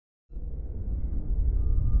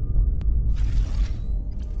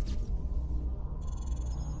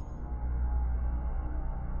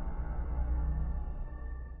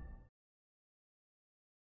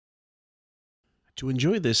To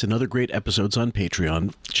enjoy this and other great episodes on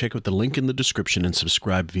Patreon, check out the link in the description and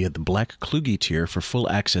subscribe via the Black Kluge tier for full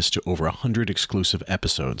access to over 100 exclusive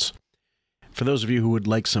episodes. For those of you who would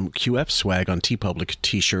like some QF swag on TeePublic,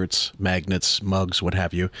 t-shirts, magnets, mugs, what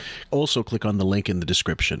have you, also click on the link in the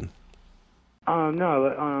description. I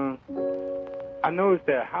noticed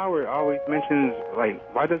that Howard always mentions, like,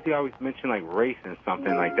 why does he always mention, like, race and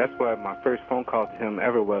something? Like, that's why my first phone call to him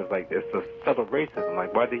ever was, like, it's a subtle racism.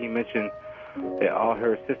 Like, why did he mention that all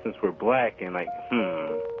her assistants were black and, like,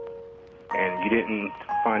 and you didn't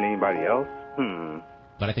find anybody else?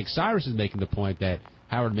 But I think Cyrus is making the point that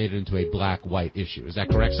Howard made it into a black-white issue. Is that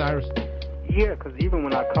correct, Cyrus? Yeah, because even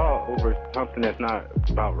when I call over something that's not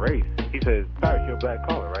about race, he says, Cyrus, you're a black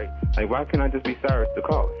caller, right? Like, why can't I just be Cyrus the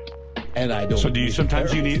caller? And I don't. So do you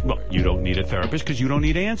sometimes you need? Well, you don't need a therapist because you don't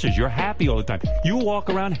need answers. You're happy all the time. You walk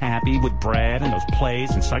around happy with Brad and those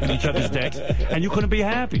plays and sucking each other's dicks, and you couldn't be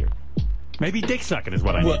happier. Maybe dick sucking is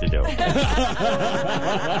what I need to do.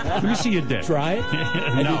 Let me see your dick. Try it?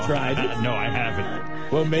 Have you tried it? No, I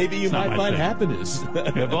haven't. Well, maybe you might find happiness.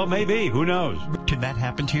 Yeah, well, maybe. Who knows? Did that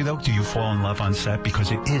happen to you, though? Do you fall in love on set? Because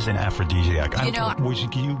it is an aphrodisiac. Was you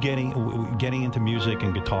getting into music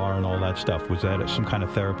and guitar and all that stuff? Was that some kind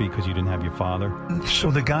of therapy because you didn't have your father? So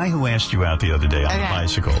the guy who asked you out the other day on the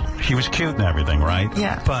bicycle, he was cute and everything, right?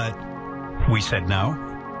 Yeah. But we said no.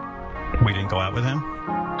 We didn't go out with him.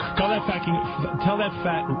 Tell that fat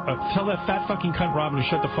fucking cunt Robin to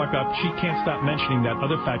shut the fuck up. She can't stop mentioning that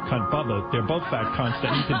other fat cunt Bubba. They're both fat cunts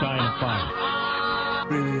that need to die in a fire.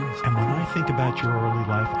 And when I think about your early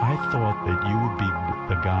life, I thought that you would be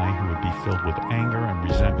the guy who would be filled with anger and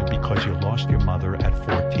resentment because you lost your mother at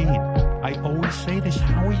 14. I always say this,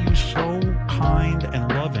 how are you so kind and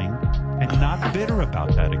loving and not bitter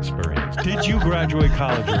about that experience? Did you graduate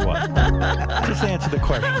college or what? Just answer the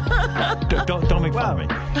question. Don't make fun of me.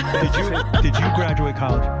 Did you graduate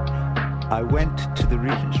college? I went to the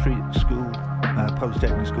Regent Street School,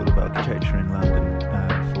 Polytechnic School of Architecture in London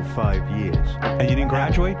for 5 years. And you didn't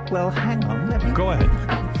graduate? Well, hang on. Let me go ahead.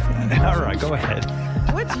 All right, go ahead.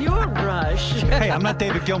 What's your rush? Hey, I'm not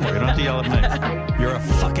David Gilmour. You don't have to yell at me. You're a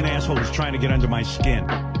fucking asshole who's trying to get under my skin.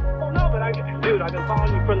 Dude, I've been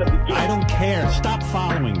following you from the beginning. I don't care. Stop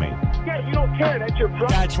following me. Yeah, you don't care. That's your problem.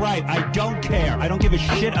 That's right. I don't care. I don't give a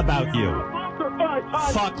shit about you.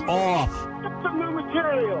 Fuck off. Some new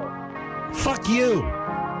material. Fuck you.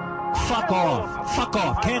 Fuck off. Fuck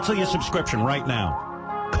off. Cancel your subscription right now.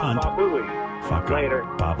 Cunt. Fuck later.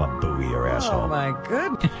 Baba Booey, your asshole. Oh, my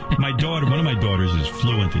goodness. One of my daughters is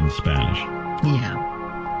fluent in Spanish. Yeah.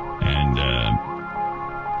 And,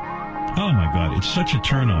 oh my God, it's such a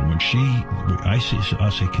turn on when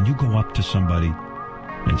I'll say, can you go up to somebody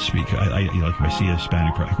and speak? If I see a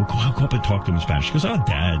Hispanic person, I go up and talk to them in Spanish. She goes, oh,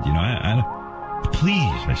 Dad,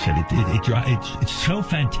 please. I said, it's so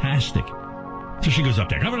fantastic. So she goes up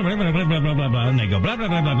there, blah, blah, blah, blah, blah, blah, blah, and they go, blah, blah,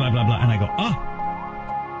 blah, blah, blah, blah, blah, and I go, oh.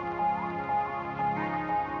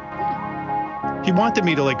 He wanted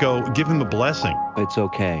me to go give him a blessing. It's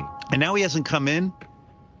okay. And now he hasn't come in,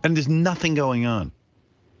 and there's nothing going on.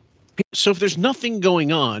 So if there's nothing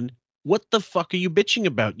going on, what the fuck are you bitching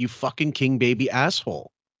about, you fucking king baby asshole?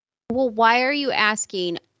 Well, why are you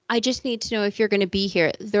asking? I just need to know if you're going to be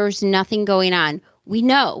here. There's nothing going on. We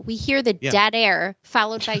know. We hear the dead air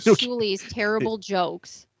followed by Sully's terrible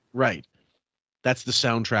jokes. Right. That's the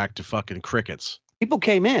soundtrack to fucking crickets. People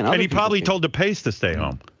came in. And he probably told the Pace to stay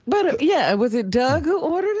home. But, was it Doug who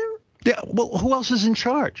ordered him? Yeah, well, who else is in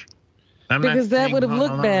charge? Because that would have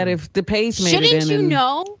looked bad if the Pace made it in. Shouldn't you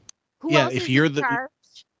know? Who else if is you're in charge?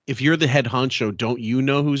 if you're the head honcho, don't you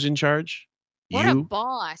know who's in charge? What a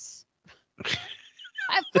boss.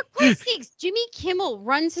 For Christ's sakes, Jimmy Kimmel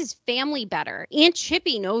runs his family better. Aunt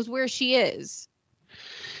Chippy knows where she is.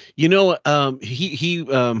 He I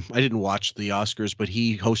didn't watch the Oscars, but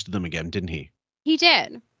he hosted them again, didn't he? He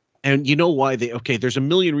did. And you know why there's a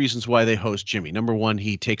million reasons why they host Jimmy. Number one,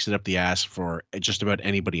 he takes it up the ass for just about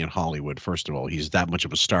anybody in Hollywood. First of all, he's that much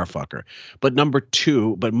of a star fucker. But number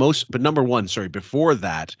one, before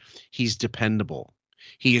that, he's dependable.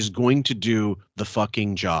 He is going to do the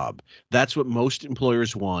fucking job. That's what most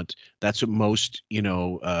employers want. That's what most,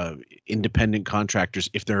 independent contractors,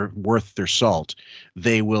 if they're worth their salt,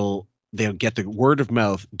 they'll get the word of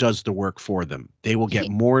mouth does the work for them. They will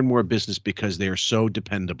get more and more business because they are so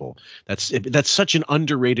dependable. That's such an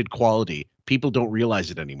underrated quality. People don't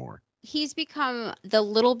realize it anymore. He's become the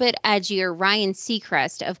little bit edgier Ryan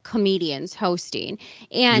Seacrest of comedians hosting.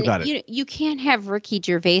 And you can't have Ricky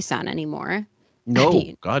Gervais on anymore. No,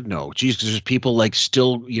 God, no. Geez, because there's people like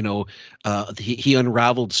still, he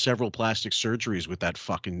unraveled several plastic surgeries with that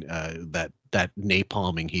fucking, that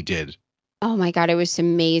napalming he did. Oh my God, it was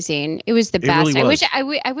amazing. It was the It best. really was.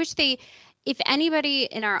 I wish they, if anybody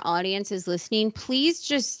in our audience is listening, please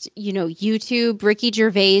just, YouTube Ricky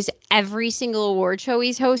Gervais, every single award show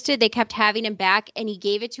he's hosted, they kept having him back and he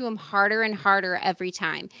gave it to him harder and harder every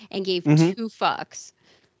time and gave two fucks.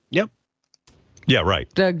 Yep. Yeah,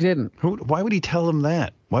 right. Doug didn't. Why would he tell him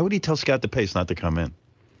that? Why would he tell Scott DePace not to come in?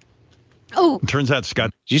 Oh. It turns out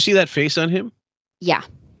Scott... Did you see that face on him? Yeah.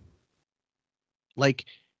 Like,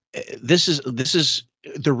 this is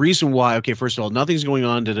the reason why. Okay, first of all, nothing's going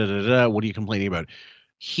on. What are you complaining about?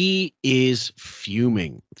 He is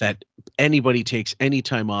fuming that anybody takes any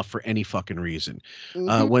time off for any fucking reason.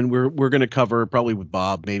 When we're going to cover, probably with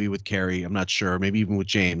Bob, maybe with Carrie, I'm not sure, maybe even with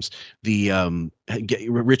James, the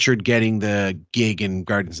Richard getting the gig in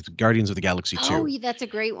Guardians of the Galaxy 2. Oh, that's a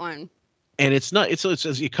great one. And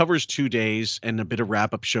it covers 2 days and a bit of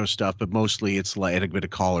wrap-up show stuff, but mostly it's like a bit of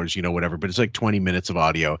callers, whatever. But it's like 20 minutes of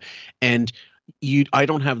audio. And I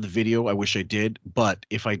don't have the video. I wish I did. But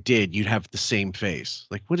if I did, you'd have the same face.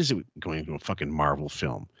 Like, what is it going to a fucking Marvel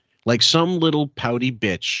film? Like some little pouty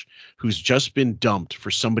bitch who's just been dumped for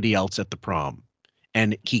somebody else at the prom.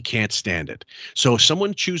 And he can't stand it. So if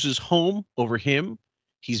someone chooses home over him,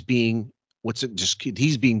 he's being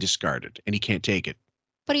discarded and he can't take it.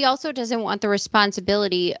 But he also doesn't want the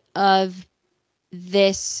responsibility of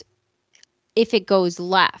this if it goes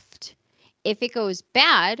left. If it goes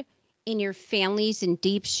bad and your family's in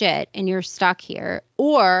deep shit and you're stuck here,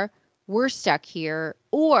 or we're stuck here,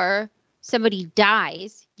 or somebody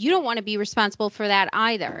dies, you don't want to be responsible for that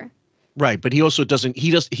either. Right, but he also doesn't.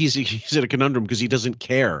 He's in a conundrum because he doesn't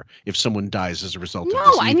care if someone dies as a result of this.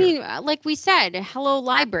 No, I mean, like we said, hello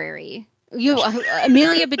library.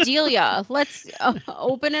 Amelia Bedelia. Let's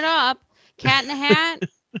open it up. Cat in the Hat.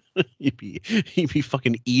 You'd be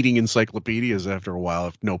fucking eating encyclopedias after a while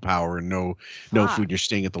if no power and no food. You're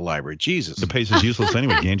staying at the libriary. Jesus, the pace is useless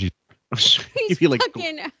anyway. Ganji. You'd be like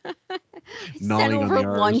sent over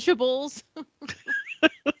Lunchables.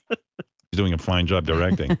 He's doing a fine job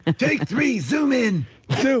directing. Take 3, zoom in.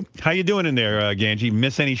 Zoom. How you doing in there, Ganji?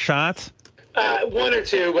 Miss any shots? 1 or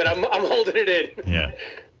 2, but I'm holding it in. Yeah.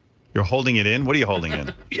 You're holding it in? What are you holding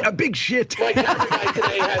in? Yeah, big shit. My camera guy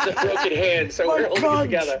today has a broken hand, so we're holding it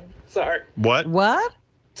together. Sorry. What? What?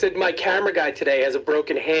 Said my camera guy today has a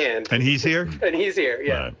broken hand. And he's here? And he's here,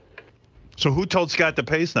 yeah. Right. So who told Scott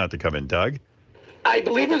DePace not to come in, Doug? I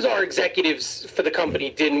believe it was our executives for the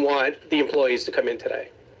company didn't want the employees to come in today.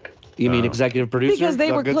 You mean executive producer? Because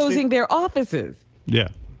they were Doug closing Goodstein? their offices. Yeah,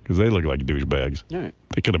 because they look like douchebags. Right.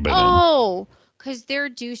 They could have been Oh, because they're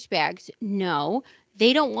douchebags. No,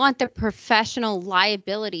 they don't want the professional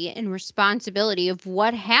liability and responsibility of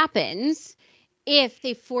what happens if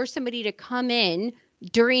they force somebody to come in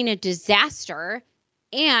during a disaster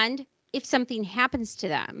and if something happens to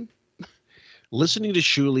them. Listening to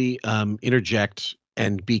Shuli interject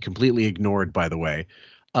and be completely ignored, by the way,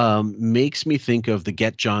 makes me think of the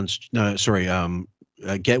Get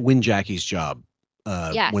Win Jackie's Job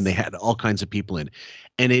Yes. when they had all kinds of people in.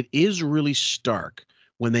 And it is really stark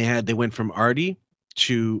when they went from Artie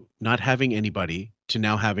to not having anybody to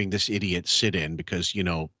now having this idiot sit in because,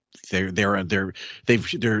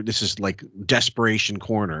 this is like desperation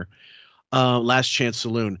corner, Last Chance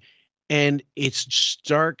Saloon. And it's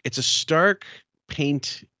stark. It's a stark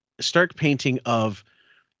painting of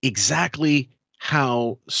exactly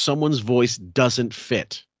how someone's voice doesn't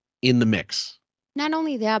fit in the mix. Not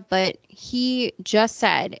only that, but he just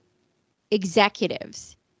said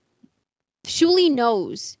executives. Shuli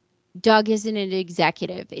knows Doug isn't an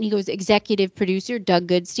executive. And he goes, executive producer, Doug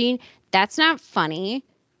Goodstein. That's not funny.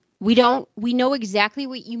 We know exactly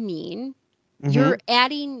what you mean. Mm-hmm. You're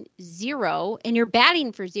adding 0 and you're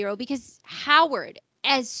batting for 0 because Howard,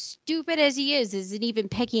 as stupid as he is, isn't even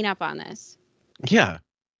picking up on this. Yeah.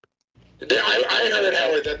 I heard,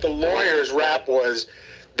 Howard, that the lawyer's rap was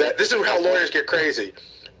that this is how lawyers get crazy.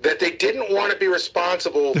 That they didn't want to be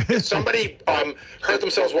responsible if somebody hurt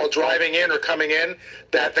themselves while driving in or coming in,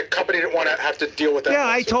 that the company didn't want to have to deal with that. Yeah,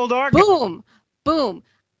 I told our Boom.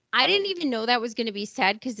 I didn't even know that was going to be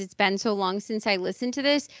said because it's been so long since I listened to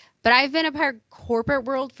this. But I've been a part of corporate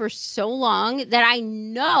world for so long that I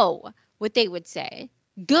know what they would say.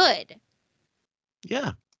 Good.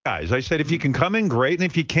 Yeah. Guys, I said if you can come in, great. And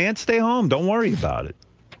if you can't, stay home. Don't worry about it.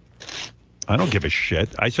 I don't give a shit.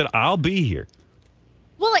 I said, I'll be here.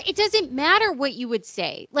 Well, it doesn't matter what you would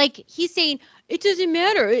say. Like, he's saying, it doesn't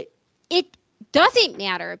matter. It doesn't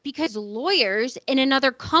matter because lawyers in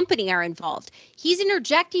another company are involved. He's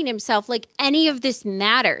interjecting himself like any of this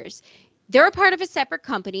matters. They're a part of a separate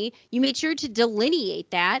company. You made sure to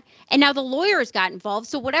delineate that. And now the lawyers got involved.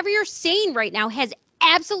 So whatever you're saying right now has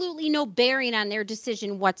absolutely no bearing on their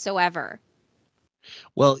decision whatsoever.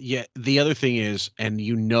 Well, yeah. The other thing is, and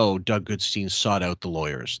Doug Goodstein sought out the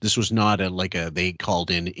lawyers. This was not they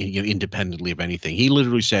called in independently of anything. He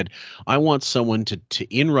literally said, "I want someone to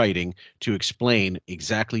in writing to explain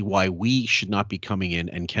exactly why we should not be coming in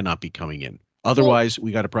and cannot be coming in. Otherwise,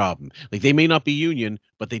 we got a problem. Like they may not be union,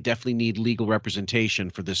 but they definitely need legal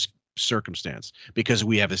representation for this circumstance because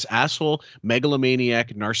we have this asshole,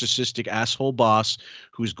 megalomaniac, narcissistic asshole boss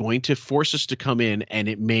who's going to force us to come in, and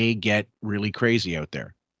it may get really crazy out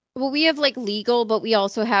there." Well, we have like legal, but we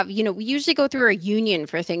also have, we usually go through a union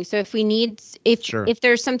for things. So if we need, if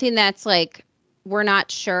there's something that's like we're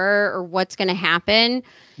not sure or what's going to happen,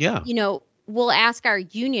 we'll ask our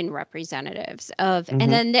union representatives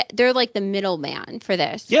and then they're like the middleman for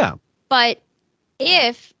this. Yeah. But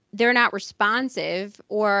if they're not responsive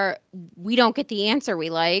or we don't get the answer we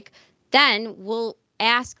like, then we'll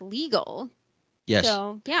ask legal. Yes.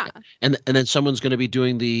 So, yeah. And then someone's going to be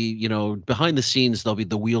doing the, behind the scenes,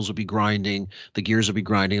 the wheels will be grinding, the gears will be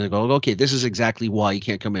grinding. They go, okay, this is exactly why you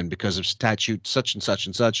can't come in because of statute such and such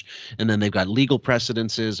and such. And then they've got legal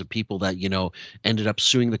precedences of people that, ended up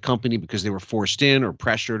suing the company because they were forced in or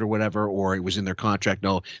pressured or whatever, or it was in their contract.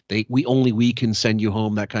 No, we can send you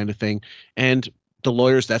home, that kind of thing. And the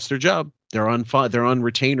lawyers, that's their job. They're on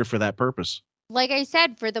retainer for that purpose. Like I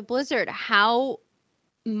said, for the blizzard,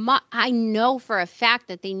 I know for a fact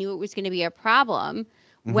that they knew it was going to be a problem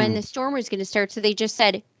when the storm was going to start. So they just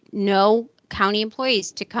said, no county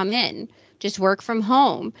employees to come in, just work from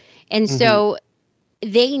home. And so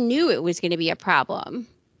they knew it was going to be a problem,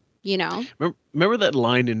 Remember that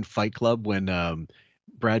line in Fight Club when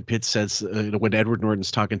Brad Pitt says when Edward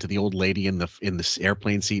Norton's talking to the old lady in this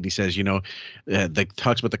airplane seat, he says, that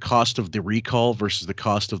talks about the cost of the recall versus the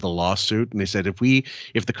cost of the lawsuit. And they said,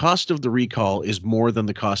 if the cost of the recall is more than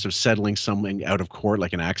the cost of settling something out of court,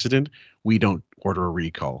 like an accident, we don't order a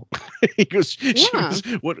recall. He goes,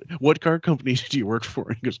 what car company do you work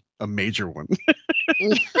for? He goes, a major one.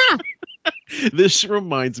 This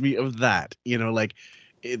reminds me of that,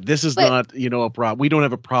 this is not, a problem. We don't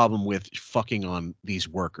have a problem with fucking on these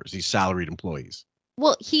workers, these salaried employees.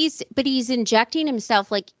 Well, he's injecting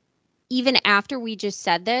himself, like, even after we just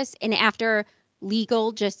said this and after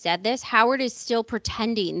legal just said this, Howard is still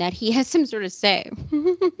pretending that he has some sort of say.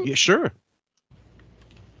 Yeah, sure.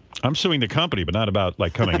 I'm suing the company, but not about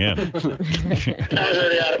like coming in. I was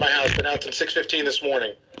already out of my house. Been out since 6:15 this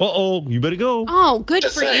morning. You better go. Oh, good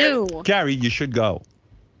Just for saying. you. Gary, you should go.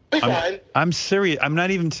 Be fine. I'm serious. I'm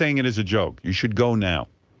not even saying it as a joke. You should go now.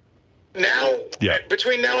 Now? Yeah.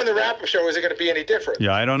 Between now and the wrap-up show, is it going to be any different?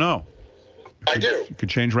 Yeah, I don't know. I do. It could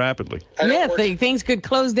change rapidly. Yeah, things could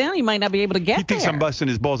close down. You might not be able to get He thinks I'm busting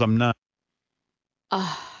his balls. I'm not.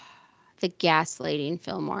 Oh, the gaslighting,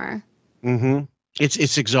 Fillmore. Mm-hmm.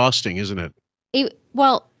 It's exhausting, isn't it?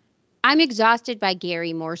 Well, I'm exhausted by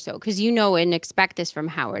Gary more so because and expect this from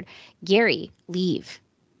Howard. Gary, leave.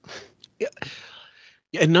 Yeah.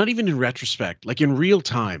 And not even in retrospect, like in real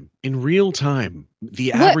time,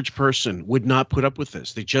 the average person would not put up with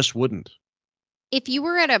this. They just wouldn't. If you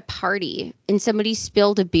were at a party and somebody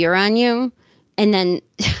spilled a beer on you and then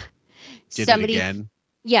somebody, it again.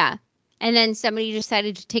 Yeah. And then somebody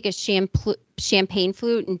decided to take a champagne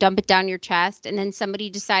flute and dump it down your chest. And then somebody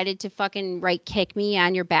decided to fucking kick me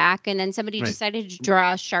on your back. And then somebody decided to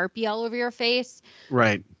draw a Sharpie all over your face.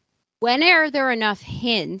 Right. When are there enough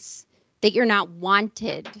hints that you're not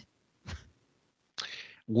wanted?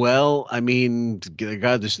 Well, I mean,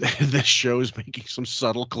 God, this show is making some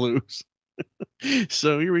subtle clues.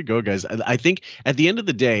 So here we go, guys. I think at the end of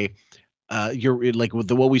the day, you're like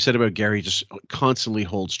what we said about Gary just constantly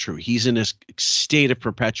holds true. He's in a state of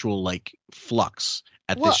perpetual flux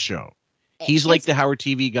at this show. He's like the Howard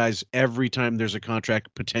TV guys. Every time there's a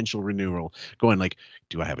contract potential renewal, going like,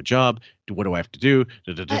 "Do I have a job? What do I have to do?"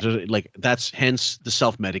 Like that's hence the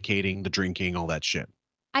self-medicating, the drinking, all that shit.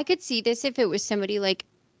 I could see this if it was somebody like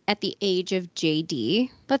at the age of JD,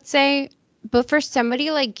 let's say, but for somebody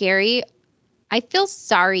like Gary, I feel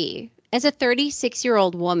sorry as a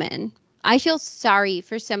 36-year-old woman. I feel sorry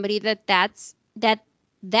for somebody that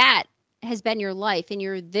has been your life and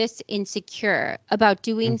you're this insecure about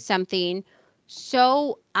doing something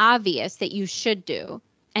so obvious that you should do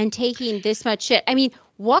and taking this much shit. I mean,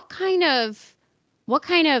 what kind of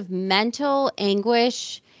mental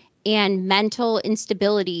anguish and mental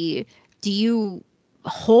instability do you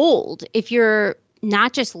hold if you're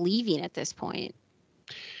not just leaving at this point?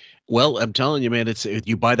 Well, I'm telling you, man,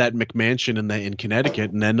 you buy that McMansion in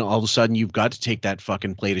Connecticut, and then all of a sudden you've got to take that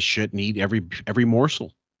fucking plate of shit and eat every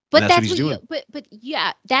morsel. But that's what he's doing. But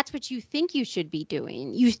yeah, that's what you think you should be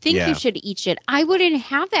doing. You think Yeah. you should eat shit. I wouldn't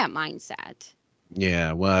have that mindset.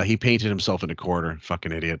 Yeah, well, he painted himself in a corner.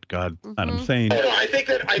 Fucking idiot. God. And I'm saying, No, I think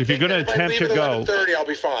that if you're going to if I attempt leave to at go, 11:30, I'll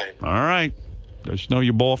be fine. all right. Just know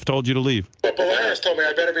your boss told you to leave. But Polaris told me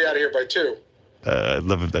I better be out of here by 2. I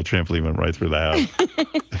love if that trampoline went right through the house.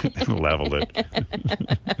 Leveled it.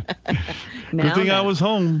 Good thing I was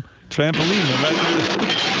home. Trampoline went right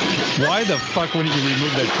through. Why the fuck wouldn't you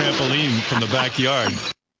remove that trampoline from the backyard?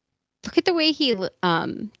 Look at the way he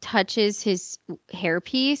touches his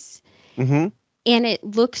hairpiece. Mm-hmm. And it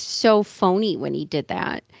looks so phony when he did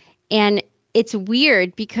that. And it's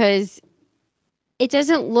weird because it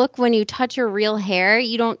doesn't look when you touch your real hair.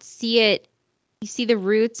 You don't see it. You see the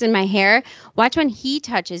roots in my hair. Watch when he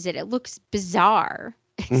touches it. It looks bizarre.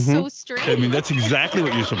 It's so strange. I mean, that's exactly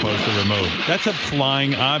what you're supposed to remove. That's a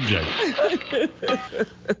flying object.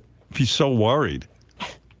 If he's so worried.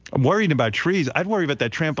 I'm worried about trees. I'd worry about that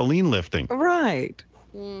trampoline lifting. Right.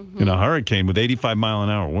 In a hurricane with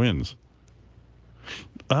 85-mile-an-hour winds.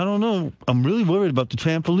 I don't know. I'm really worried about the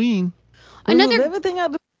trampoline.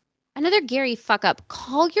 Another Gary fuck up.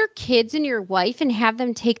 Call your kids and your wife and have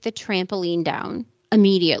them take the trampoline down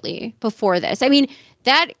immediately before this. I mean,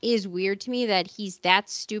 that is weird to me that he's that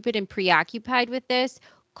stupid and preoccupied with this.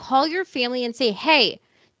 Call your family and say, hey,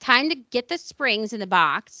 time to get the springs in the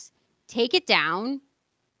box. Take it down.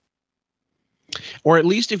 Or at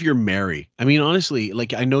least if you're Mary. I mean, honestly,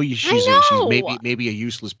 like I know she's maybe a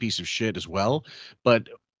useless piece of shit as well, but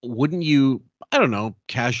wouldn't you, I don't know,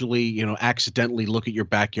 casually, accidentally look at your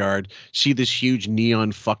backyard, see this huge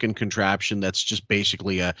neon fucking contraption that's just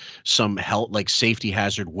basically some safety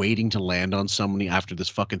hazard waiting to land on somebody after this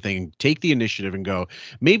fucking thing, and take the initiative and go,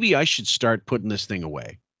 maybe I should start putting this thing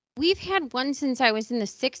away. We've had one since I was in the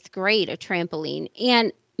 6th grade, a trampoline,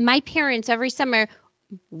 and my parents every summer,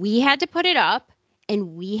 we had to put it up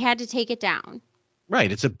and we had to take it down.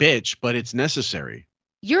 Right. It's a bitch, but it's necessary.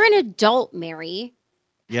 You're an adult, Mary.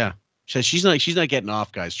 Yeah. She's not getting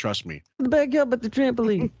off, guys. Trust me. The backyard, but the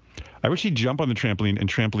trampoline. I wish he'd jump on the trampoline and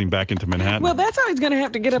trampoline back into Manhattan. Well, that's how he's going to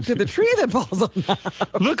have to get up to the tree that falls on the house.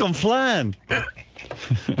 Look, I'm flying.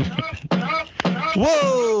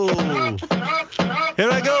 Whoa.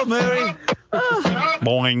 Here I go, Mary.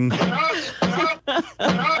 Boing.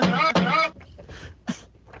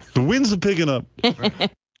 The winds are picking up.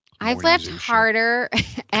 I've laughed harder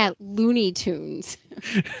at Looney Tunes.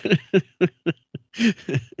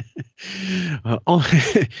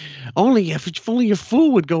 Only if a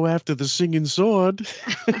fool would go after the singing sword.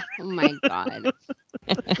 Oh my God.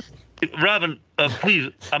 Robin,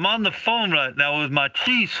 please, I'm on the phone right now with my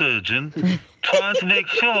tree surgeon, trying to make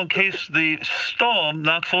sure in case the storm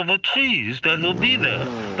knocks over trees that he'll be there,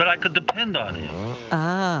 that I could depend on him.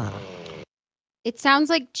 Ah. It sounds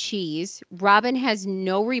like cheese. Robin has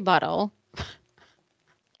no rebuttal.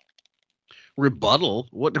 Rebuttal?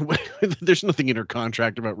 What? There's nothing in her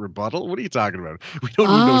contract about rebuttal. What are you talking about? We don't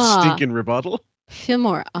need no stinking rebuttal.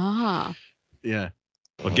 Fillmore. Yeah.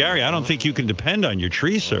 Well, Gary, I don't think you can depend on your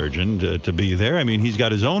tree surgeon to be there. I mean, he's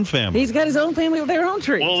got his own family. He's got his own family with their own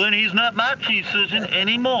trees. Well, then he's not my tree surgeon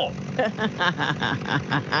anymore.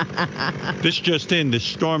 This just in, this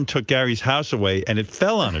storm took Gary's house away, and it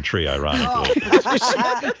fell on a tree, ironically.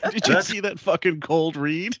 Did you see that fucking cold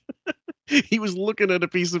read? He was looking at a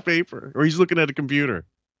piece of paper, or he's looking at a computer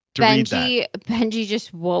to read that. Benji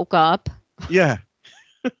just woke up. Yeah.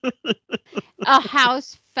 A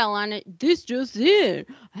house fell on it. This just in.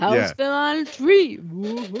 House fell on a tree.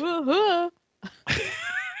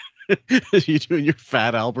 You doing your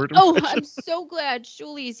fat Albert? Oh, I'm so glad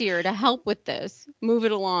Shuli's here to help with this. Move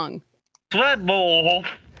it along. Flat ball.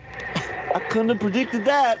 I couldn't have predicted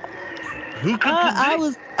that. Who could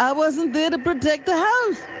I wasn't there to protect the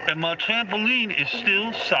house. And my trampoline is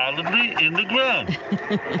still solidly in the ground.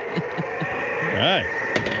 All right.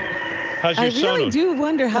 How's your I really Sonos? do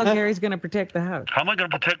wonder how Gary's going to protect the house. How am I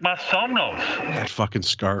going to protect my Sonos? That fucking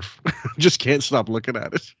scarf. Just can't stop looking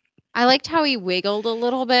at it. I liked how he wiggled a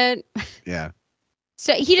little bit. Yeah.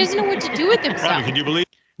 So he doesn't know what to do with himself. Robin, can you believe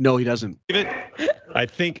No, he doesn't. it? I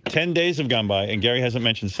think 10 days have gone by, and Gary hasn't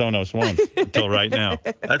mentioned Sonos once until right now.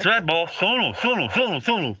 That's right, boss.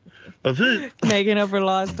 Sonos. That's it. Making up for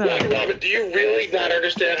lost time. Robin, do you really not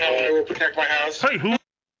understand how I will protect my house? Hey, who?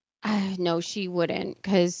 No, she wouldn't,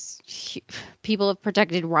 because people have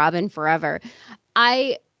protected Robin forever.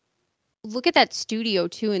 I look at that studio,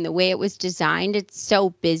 too, and the way it was designed. It's so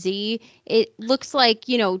busy. It looks like,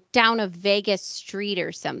 down a Vegas street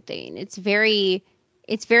or something. It's very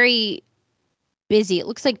busy. It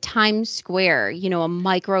looks like Times Square, a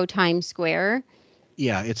micro Times Square.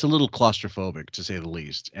 Yeah, it's a little claustrophobic to say the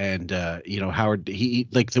least. And Howard,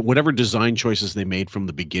 whatever design choices they made from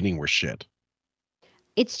the beginning were shit.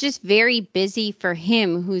 It's just very busy for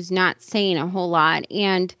him, who's not saying a whole lot.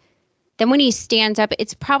 And then when he stands up,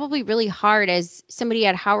 it's probably really hard as somebody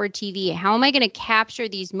at Howard TV. How am I going to capture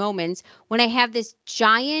these moments when I have this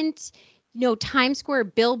giant, Times Square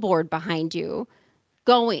billboard behind you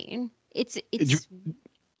going? It's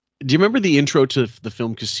Do you remember the intro to the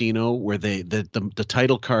film Casino, where the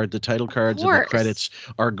title cards and the credits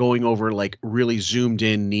are going over like really zoomed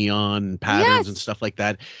in neon patterns and stuff like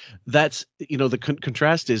that? That's the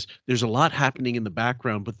contrast is there's a lot happening in the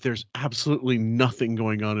background, but there's absolutely nothing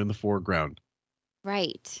going on in the foreground.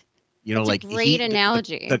 Right. That's a great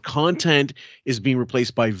analogy. The content is being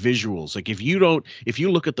replaced by visuals. Like if you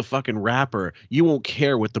look at the fucking wrapper, you won't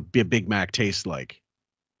care what the Big Mac tastes like.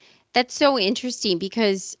 That's so interesting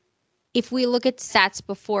because if we look at sets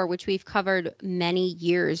before, which we've covered many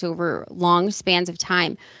years over long spans of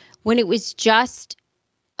time, when it was just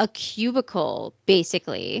a cubicle,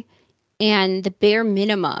 basically, and the bare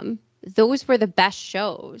minimum, those were the best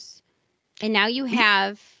shows. And now you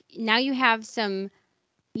have some,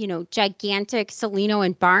 gigantic Celino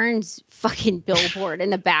and Barnes fucking billboard in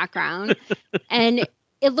the background. And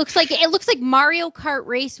it looks like Mario Kart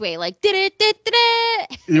Raceway, like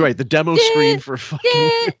You're right, the demo screen for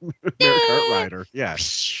fucking Mario Kart Rider. Yeah,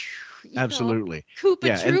 absolutely.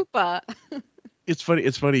 Koopa Troopa. It's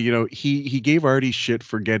funny. He gave Artie shit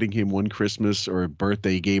for getting him one Christmas or a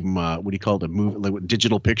birthday. He gave him what he called a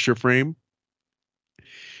digital picture frame,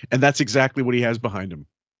 and that's exactly what he has behind him.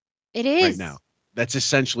 It is right now. That's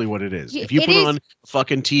essentially what it is. Yeah, if you put on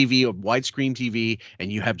fucking TV, a widescreen TV,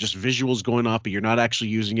 and you have just visuals going up, but you're not actually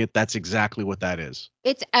using it, that's exactly what that is.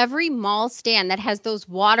 It's every mall stand that has those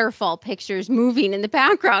waterfall pictures moving in the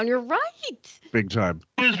background. You're right. Big time.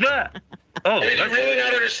 Who's that? Oh, Did you really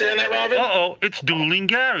not understand that, Robin? Uh-oh, it's Dueling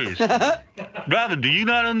Garys. Robin, do you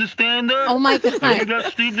not understand that? Oh, my God. Are you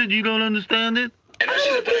that stupid you don't understand it? And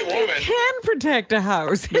she's a big woman. Can protect a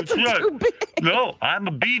house. It's too big. No, I'm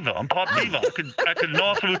a beaver. I'm part beaver. I could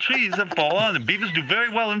gnaw through trees that fall on, and beavers do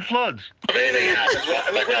very well in floods. If anything happens,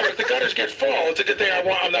 like Robert, if the gutters get full, it's a good thing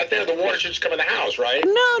I'm not there. The water should just come in the house, right?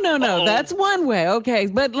 No. That's one way. Okay,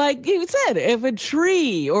 but like you said, if a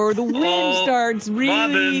tree or the wind starts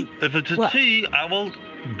really, Robin, if it's a tree, I will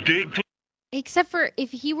dig through. Except for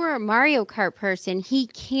if he were a Mario Kart person, he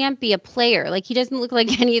can't be a player. Like, he doesn't look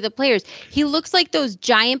like any of the players. He looks like those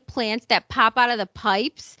giant plants that pop out of the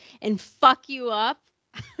pipes and fuck you up.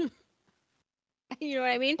 You know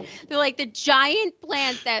what I mean? They're like the giant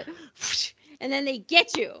plants that, and then they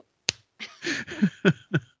get you.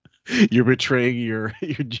 You're betraying your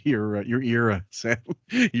era, Sam.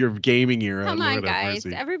 Your gaming era. Come on, guys.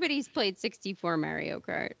 Everybody's played 64 Mario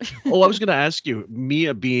Kart. Oh, I was going to ask you,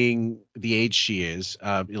 Mia being the age she is,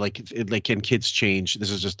 can kids change?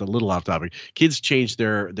 This is just a little off topic. Kids change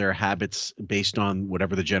their habits based on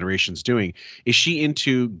whatever the generation's doing. Is she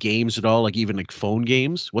into games at all? Like even like phone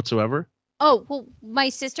games whatsoever? Oh, well, my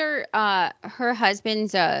sister, her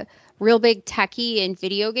husband's a real big techie and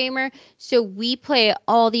video gamer. So we play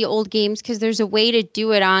all the old games because there's a way to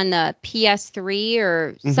do it on the PS3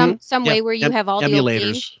 or some way where you have all the old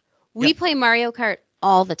games. We play Mario Kart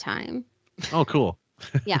all the time. Oh, cool.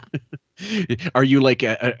 Yeah. Are you like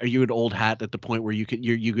are you an old hat at the point where you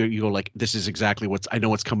go like, this is exactly I know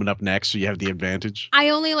what's coming up next, so you have the advantage? I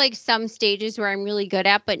only like some stages where I'm really good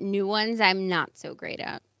at, but new ones I'm not so great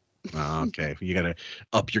at. Oh, okay, you gotta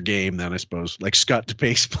up your game then, I suppose. Like Scott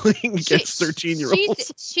DePace playing against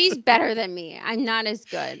 13-year-olds. She's better than me. I'm not as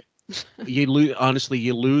good. You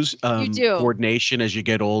lose you coordination as you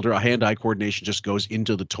get older. Hand-eye coordination just goes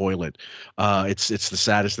into the toilet. It's the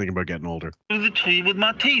saddest thing about getting older. The tree with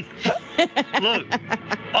my teeth. Look.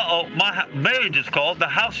 Uh-oh, my marriage is called. The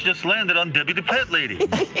house just landed on Debbie the Pet Lady.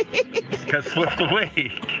 Got swept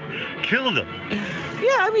away. Killed her.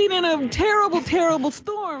 Yeah, I mean, in a terrible, terrible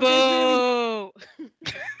storm. Boo!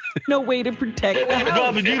 No way to protect the house.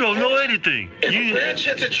 Robin, you don't know anything. If a branch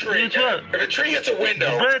hits a tree, if a tree hits a window.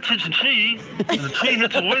 If a branch hits a tree, and the tree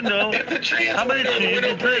hits a window, if the tree hits how many trees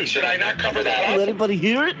did they? Should I not cover that up? Did anybody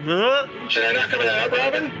hear it? Should I not cover that up,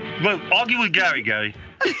 Robin? Well, argue with Gary.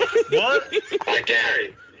 What? Hi,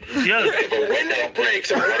 Gary. Yes. If a window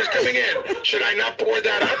breaks and water's coming in, should I not board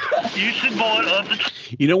that up? You should board up.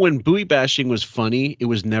 When buoy bashing was funny, it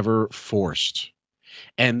was never forced.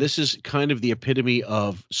 And this is kind of the epitome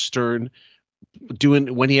of Stern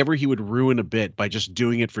doing whenever he would ruin a bit by just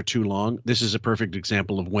doing it for too long. This is a perfect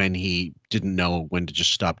example of when he didn't know when to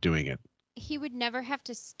just stop doing it. He would never have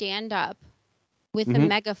to stand up with a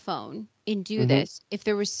megaphone and do this if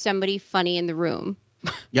there was somebody funny in the room.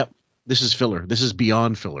 Yep. This is filler. This is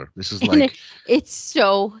beyond filler. This is And like it's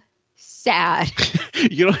so sad.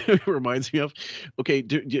 you know what it reminds me of? Okay,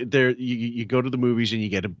 you go to the movies and you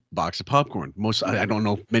get a box of popcorn. I don't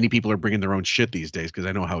know, many people are bringing their own shit these days because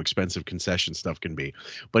I know how expensive concession stuff can be.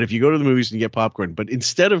 But if you go to the movies and you get popcorn, but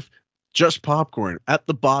instead of just popcorn, at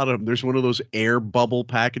the bottom there's one of those air bubble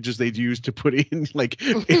packages they'd use to put in like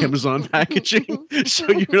Amazon packaging,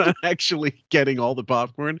 so you're not actually getting all the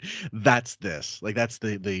popcorn. That's this. Like that's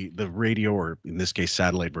the radio, or in this case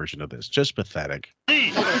satellite version of this. Just pathetic.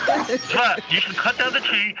 Right, you can cut down the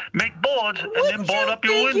tree, make boards, and then board up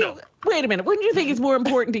your window. Wait a minute. Wouldn't you think it's more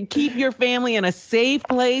important to keep your family in a safe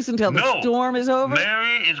place until the storm is over?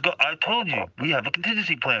 Mary is I told you, we have a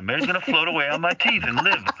contingency plan. Mary's going to float away on my teeth and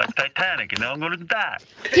live like Titanic, and now I'm going to die.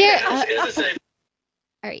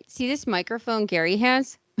 All right. See this microphone Gary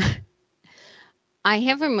has? I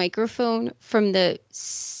have a microphone from the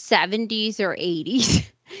 70s or 80s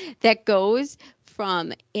that goes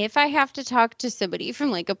from, if I have to talk to somebody from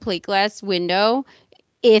like a plate glass window,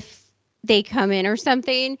 if they come in or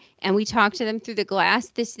something and we talk to them through the glass,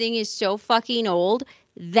 this thing is so fucking old.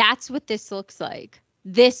 That's what this looks like.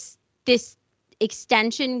 This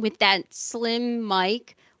extension with that slim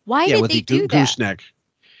mic. Why did they do that? Gooseneck.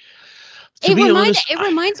 It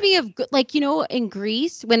reminds me of, like, you know, in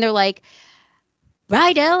Greece when they're like,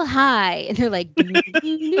 Rydell High, and they're like doo,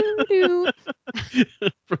 doo, doo.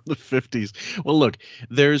 From the 50s. Well, look,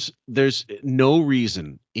 there's no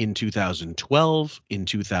reason in 2012, in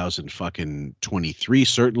 2023,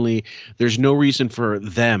 certainly, there's no reason for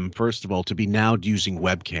them, first of all, to be now using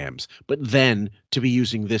webcams, but then to be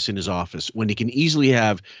using this in his office when he can easily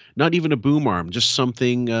have not even a boom arm, just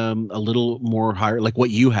something a little more higher, like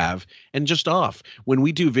what you have, and just off. When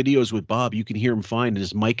we do videos with Bob, you can hear him fine, and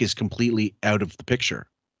his mic is completely out of the picture.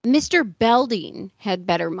 Mr. Belding had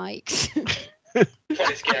better mics.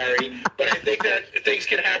 Funny, Gary, but I think that things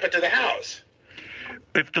can happen to the house.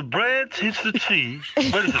 If the branch hits the tree,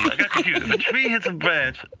 wait a second, I got confused. If a tree hits a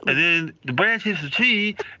branch, and then the branch hits the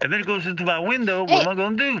tree, and then it goes into my window, what am I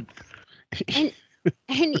going to do?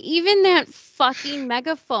 And even that fucking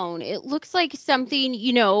megaphone, it looks like something,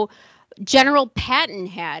 you know, General Patton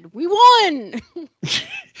had. We won!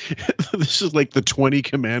 This is like the 20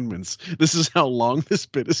 Commandments. This is how long this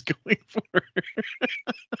bit is going for.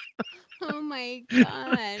 Oh my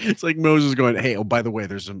God. It's like Moses going, hey, oh, by the way,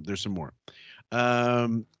 there's some more.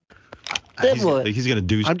 He's going to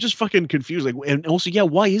do. I'm just fucking confused. Like, and also, yeah,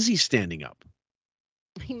 why is he standing up?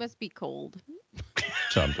 He must be cold.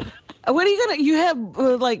 Something. What are you gonna? You have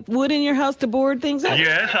like wood in your house to board things up?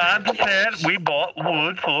 Yes, I'm prepared. We bought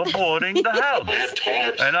wood for boarding the house. I have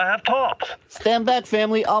tarps. And I have tarps. Stand back,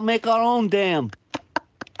 family. I'll make our own dam.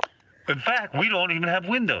 In fact, we don't even have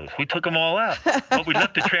windows. We took them all out. But we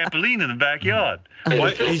left the trampoline in the backyard.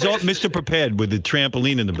 What? He's all Mr. Prepared with the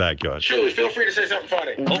trampoline in the backyard. Julie, feel free to say something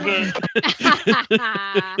funny. Okay.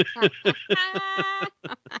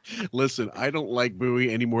 Listen, I don't like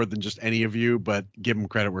Bowie any more than just any of you, but give him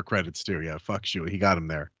credit where credit's due. Yeah, fuck Shuey. He got him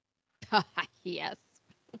there. Yes.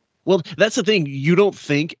 Well, that's the thing. You don't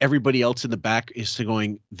think everybody else in the back is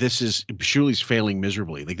going, this is Shuey's failing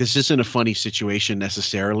miserably. Like, this isn't a funny situation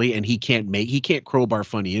necessarily, and he can't crowbar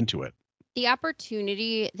funny into it. The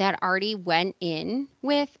opportunity that Artie went in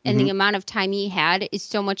with and the amount of time he had is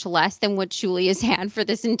so much less than what Julie has had for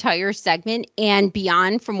this entire segment and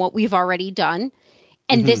beyond from what we've already done.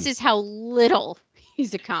 And this is how little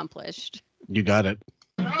he's accomplished. You got it.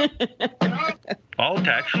 I'll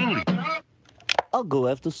attack Julie. I'll go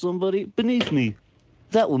after somebody beneath me.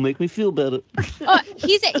 That will make me feel better.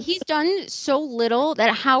 He's done so little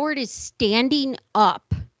that Howard is standing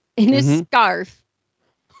up in his scarf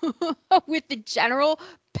with the General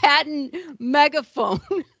Patton megaphone.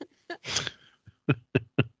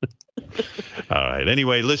 All right.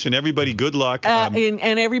 Anyway, listen, everybody, good luck. And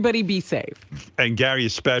everybody be safe. And Gary,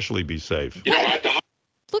 especially be safe.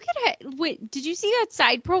 Look at it. Wait, did you see that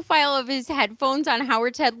side profile of his headphones on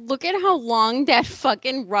Howard's head? Look at how long that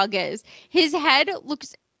fucking rug is. His head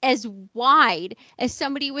looks as wide as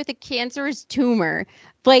somebody with a cancerous tumor.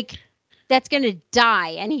 Like, that's going to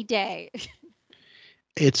die any day.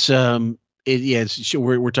 It's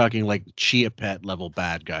we're talking like Chia Pet level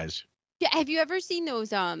bad guys. Yeah, have you ever seen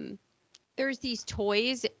those there's these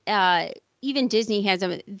toys, even Disney has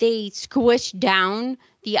them. They squish down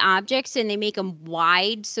the objects and they make them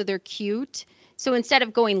wide so they're cute. So instead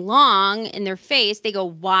of going long in their face, they go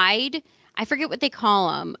wide. I forget what they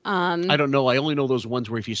call them. I don't know. I only know those ones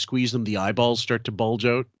where if you squeeze them, the eyeballs start to bulge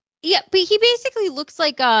out. Yeah, but he basically looks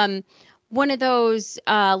like one of those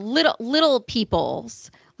little peoples,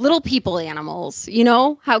 little people animals. You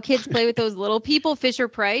know how kids play with those little people, Fisher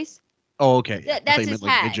Price? Oh, okay. That's I thought you his meant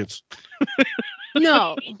like head. midgets.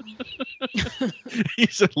 No. He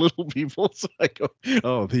said little people. So I go,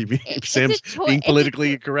 oh, It's Sam's a toy- being it's a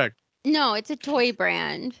politically correct. No, it's a toy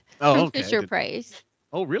brand Oh, from okay. I Fisher didn't- Price.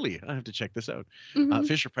 Oh, really? I have to check this out. Mhm.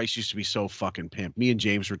 Fisher Price used to be so fucking pimp. Me and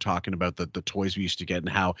James were talking about the toys we used to get and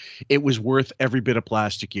how it was worth every bit of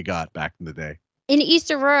plastic you got back in the day. In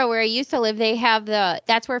East Aurora, where I used to live, they have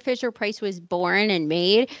that's where Fisher Price was born and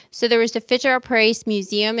made. So there was the Fisher Price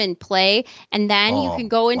Museum and Play, and then you Oh, can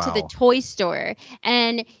go into the wow. toy store,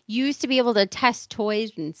 and you used to be able to test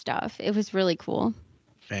toys and stuff. It was really cool.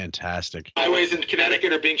 Fantastic. Highways in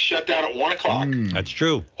Connecticut are being shut down at 1 o'clock. That's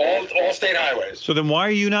true. All state highways. So then why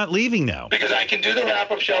are you not leaving now? Because I can do the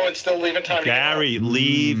wrap-up show and still leave in time. Gary,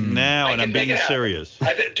 leave now, and I'm make being it happen. serious.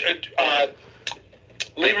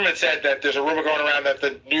 Lieberman said that there's a rumor going around that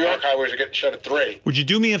the New York highways are getting shut at 3. Would you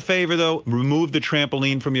do me a favor, though? Remove the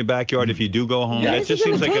trampoline from your backyard if you do go home. Yeah. That just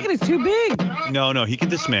seems like It's too big. No, he can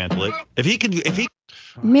dismantle it. If he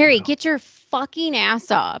Mary, get your fucking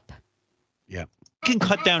ass up. can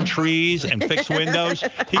cut down trees and fix windows,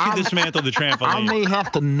 he can dismantle the I trampoline. may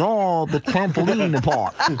have to gnaw the trampoline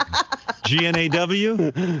apart.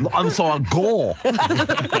 GNAW? I'm sorry, gore.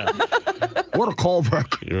 What a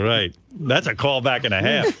callback. You're right. That's a callback and a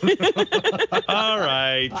half. All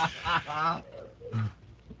right.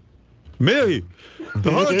 Mary,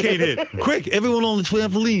 the hurricane hit. Quick, everyone on the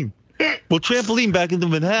trampoline. We'll trampoline back into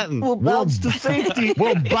Manhattan. We'll bounce to safety.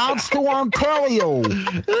 We'll bounce to Ontario.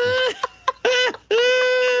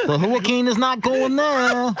 The hurricane is not going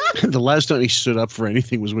there. The last time he stood up for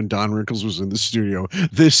anything was when Don Rickles was in the studio.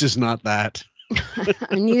 This is not that.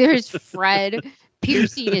 Neither is Fred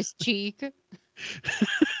piercing his cheek.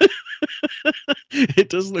 It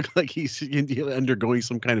does look like he's undergoing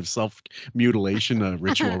some kind of self-mutilation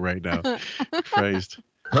ritual right now. Christ.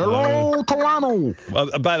 Hello, Toronto.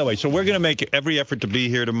 By the way, so we're going to make every effort to be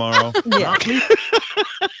here tomorrow. Yeah.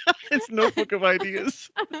 It's Notebook of Ideas.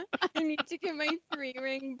 I need to get my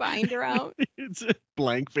 3-ring binder out. It's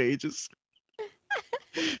blank pages.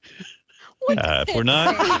 If we're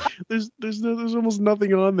not, there's almost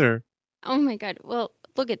nothing on there. Oh my God. Well,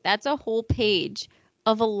 look at that's a whole page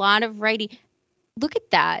of a lot of writing. Look at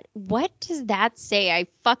that. What does that say? I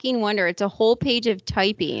fucking wonder. It's a whole page of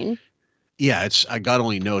typing. Yeah, God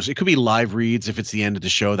only knows. It could be live reads if it's the end of the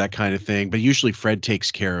show, that kind of thing. But usually Fred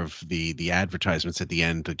takes care of the advertisements at the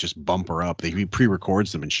end to just bump her up. He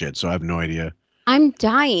pre-records them and shit. So I have no idea. I'm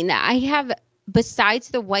dying. I have, besides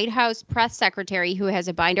the White House press secretary who has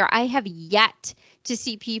a binder, I have yet to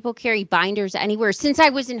see people carry binders anywhere. Since I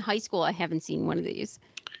was in high school, I haven't seen one of these.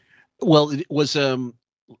 Well, it was okay,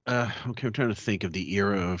 I'm trying to think of the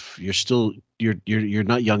era of you're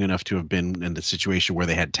not young enough to have been in the situation where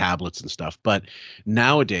they had tablets and stuff. But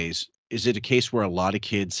nowadays, is it a case where a lot of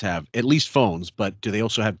kids have at least phones, but do they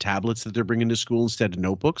also have tablets that they're bringing to school instead of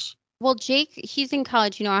notebooks? Well, Jake, he's in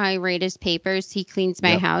college. You know how I rate his papers? He cleans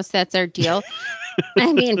my house. That's our deal.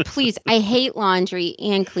 I mean, please, I hate laundry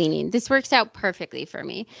and cleaning. This works out perfectly for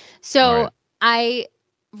me. So I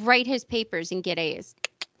write his papers and get A's.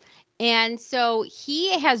 And so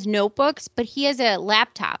he has notebooks, but he has a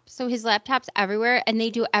laptop. So his laptop's everywhere, and they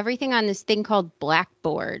do everything on this thing called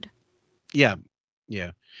Blackboard. Yeah.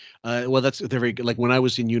 Well, they're very good. Like when I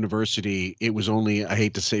was in university, it was only, I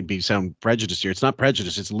hate to say, sound prejudiced here. It's not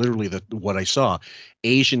prejudice. It's literally what I saw.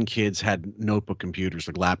 Asian kids had notebook computers,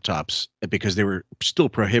 like laptops, because they were still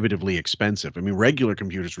prohibitively expensive. I mean, regular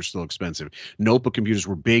computers were still expensive. Notebook computers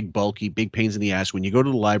were big, bulky, big pains in the ass. When you go to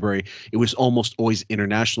the library, it was almost always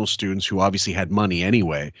international students who obviously had money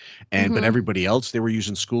anyway. But everybody else, they were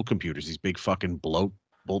using school computers, these big fucking bloat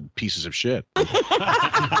pieces of shit.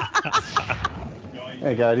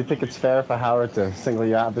 Hey, guy, do you think it's fair for Howard to single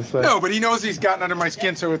you out this way? No, but he knows he's gotten under my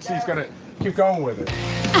skin, so he's going to keep going with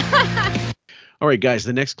it. All right, guys,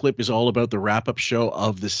 the next clip is all about the wrap-up show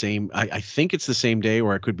of the same, I think it's the same day,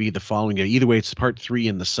 or it could be the following day. Either way, it's part 3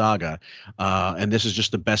 in the saga, and this is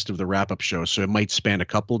just the best of the wrap-up show, so it might span a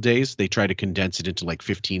couple days. They try to condense it into like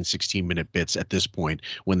 15, 16-minute bits at this point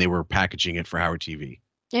when they were packaging it for Howard TV.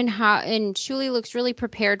 And Shuli looks really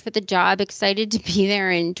prepared for the job, excited to be there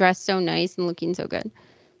and dressed so nice and looking so good.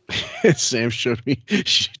 Sam showed me,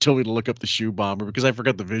 she told me to look up the shoe bomber because I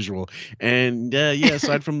forgot the visual. And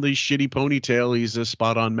aside from the shitty ponytail, he's a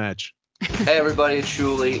spot-on match. Hey everybody, it's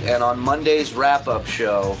Shuli, and on Monday's wrap-up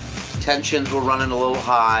show, tensions were running a little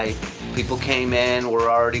high. People came in,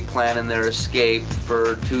 were already planning their escape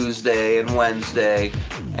for Tuesday and Wednesday,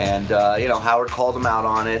 and Howard called them out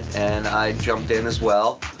on it, and I jumped in as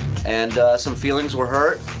well. and some feelings were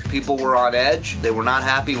hurt. People were on edge. They were not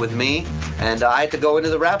happy with me, and I had to go into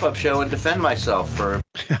the wrap-up show and defend myself for.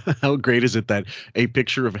 How great is it that a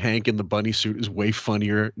picture of Hank in the bunny suit is way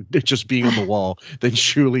funnier just being on the wall than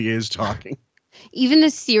Shuli is talking? Even the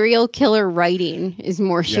serial killer writing is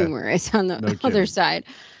more Yeah. humorous on the No other kidding. side.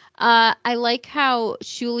 I like how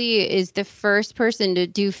Shuli is the first person to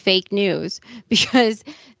do fake news because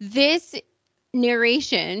this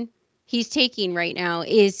narration he's taking right now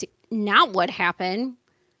is not what happened.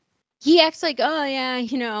 He acts like, oh, yeah,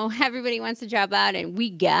 everybody wants to drop out and we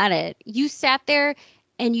got it. You sat there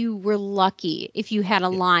and you were lucky if you had a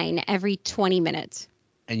line every 20 minutes.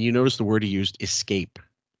 And you notice the word he used, escape.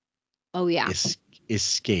 Oh, yeah.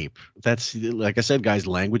 Escape. That's, like I said, guys,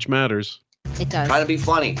 language matters. It does. Trying to be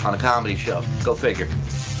funny on a comedy show. Go figure.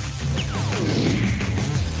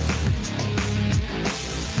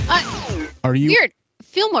 Are you Weird.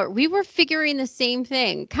 Fillmore, we were figuring the same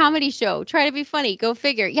thing. Comedy show. Try to be funny. Go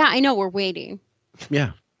figure. Yeah, I know. We're waiting.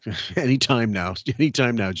 Yeah. Anytime now.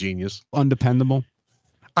 Anytime now, genius. undependable?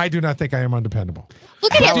 I do not think I am undependable.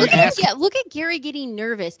 Look at it. Look at Gary getting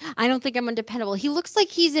nervous. I don't think I'm undependable. He looks like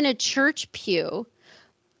he's in a church pew.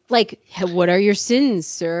 Like, what are your sins,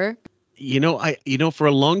 sir? For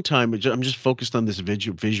a long time, I'm just focused on this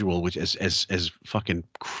visual, which is as fucking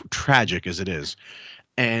tragic as it is.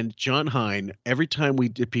 And John Hine, every time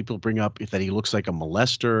people bring up that he looks like a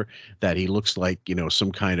molester, that he looks like,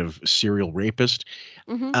 some kind of serial rapist,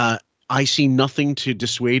 I see nothing to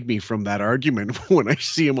dissuade me from that argument when I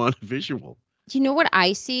see him on a visual. You know what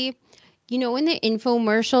I see? In the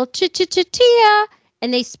infomercial, chia,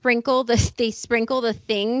 and they sprinkle the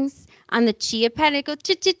things on the chia pet, and it goes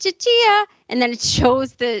chia, and then it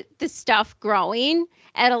shows the stuff growing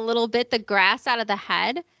at a little bit, the grass out of the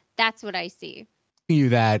head. That's what I see. You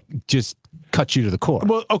that just cuts you to the core.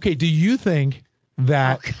 Well, okay. Do you think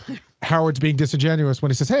that Howard's being disingenuous when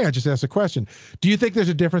he says, "Hey, I just asked a question"? Do you think there's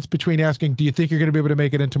a difference between asking, "Do you think you're going to be able to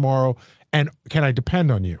make it in tomorrow?" and "Can I depend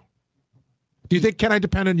on you"? Do you think "Can I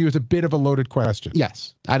depend on you" is a bit of a loaded question?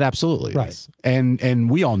 Yes, I'd absolutely. Right. Yes. And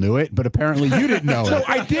we all knew it, but apparently you didn't know No, it.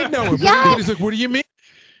 I did know it. Yeah. But he's like, "What do you mean?"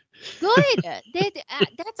 Good.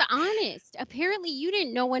 That's honest. Apparently, you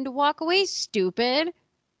didn't know when to walk away, stupid.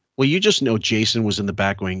 Well, you just know Jason was in the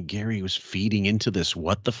back going, Gary was feeding into this.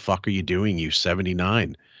 What the fuck are you doing, you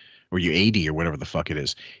 79? Or you 80 or whatever the fuck it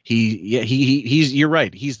is. He's you're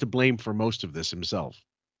right. He's to blame for most of this himself.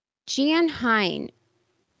 Jan Hine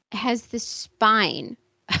has the spine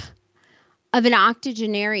of an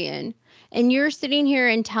octogenarian, and you're sitting here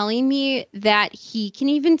and telling me that he can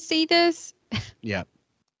even say this? Yeah.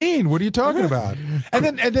 What are you talking about?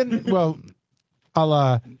 And then, well,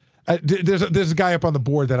 I'll there's a guy up on the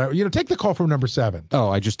board that take the call from number 7. Oh,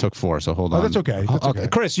 I just took 4, so hold on. Oh, that's okay. That's okay.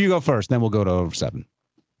 Chris, you go first, then we'll go to 7.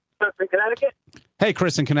 In Connecticut. Hey,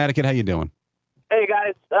 Chris in Connecticut, how you doing? Hey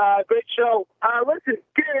guys, great show. Listen,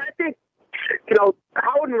 Gary, I think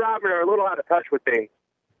Howard and Robin are a little out of touch with things,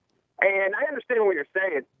 and I understand what you're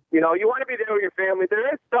saying. You want to be there with your family.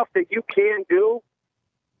 There is stuff that you can do.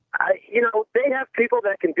 They have people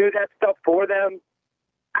that can do that stuff for them.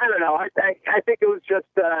 I don't know. I think it was just.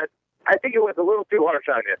 I think it was a little too harsh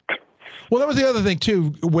on you. Well, that was the other thing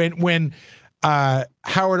too. When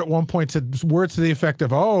Howard at one point said words to the effect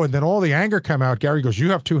of, "Oh," and then all the anger come out. Gary goes, "You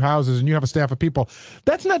have 2 houses and you have a staff of people."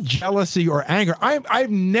 That's not jealousy or anger. I've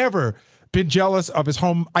never been jealous of his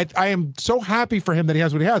home. I am so happy for him that he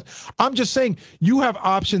has what he has. I'm just saying you have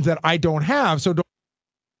options that I don't have. So don't.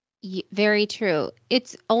 Very true.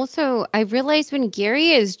 It's also, I realize when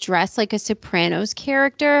Gary is dressed like a Sopranos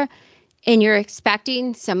character and you're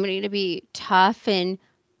expecting somebody to be tough and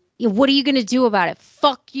what are you going to do about it?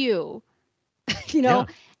 Fuck you.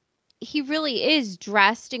 He really is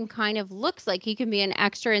dressed and kind of looks like he can be an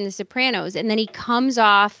extra in the Sopranos. And then he comes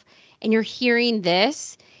off and you're hearing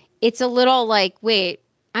this. It's a little like, wait,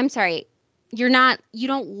 I'm sorry. You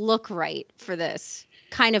don't look right for this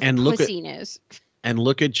kind of pussiness. And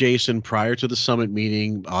look at Jason prior to the summit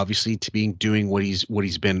meeting, obviously doing what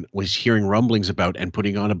he's hearing rumblings about and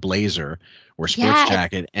putting on a blazer or sports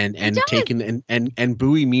jacket and taking and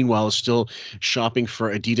Bowie meanwhile is still shopping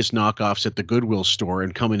for Adidas knockoffs at the Goodwill store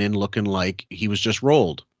and coming in looking like he was just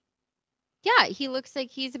rolled. Yeah, he looks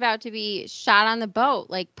like he's about to be shot on the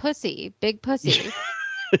boat, like pussy, big pussy.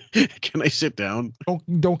 Can I sit down?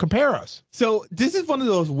 Don't compare us. So this is one of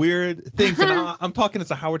those weird things, and I'm talking as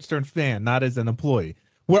a Howard Stern fan, not as an employee,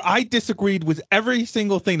 where I disagreed with every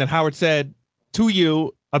single thing that Howard said to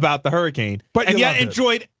you about the hurricane, and yet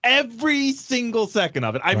enjoyed every single second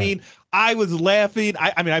of it. I mean, I was laughing.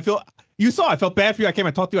 I felt bad for you. I came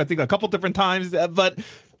and talked to you, I think, a couple different times, but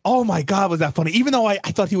oh my God, was that funny? Even though I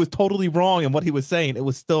thought he was totally wrong in what he was saying, it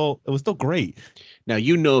was still great. Now,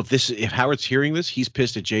 if Howard's hearing this, he's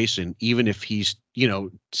pissed at Jason, even if he's,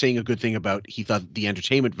 saying a good thing about he thought the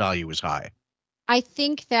entertainment value was high. I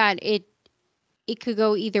think that it could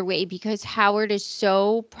go either way because Howard is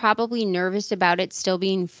so probably nervous about it still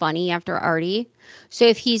being funny after Artie. So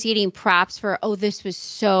if he's getting props for, oh, this was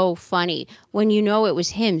so funny, when it was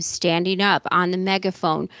him standing up on the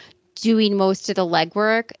megaphone doing most of the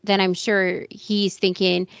legwork, then I'm sure he's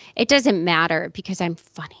thinking it doesn't matter because I'm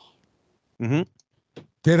funny. Mm-hmm.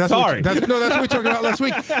 Yeah, that's Sorry. That's what we talked about last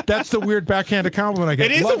week. That's the weird backhanded compliment I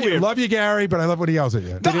get. It is love you, Gary, but I love when he yells at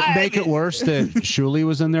you. Did it make it worse that Shuli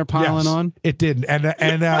was in there piling on? It didn't.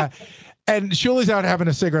 And Shuli's out having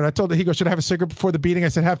a cigarette. I told him, he goes, should I have a cigarette before the beating? I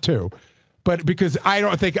said, have two. But because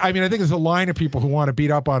I think there's a line of people who want to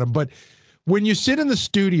beat up on him. But when you sit in the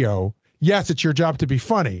studio, yes, it's your job to be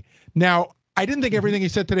funny. Now, I didn't think everything he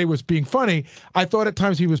said today was being funny. I thought at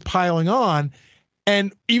times he was piling on.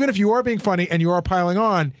 And even if you are being funny and you are piling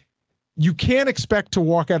on, you can't expect to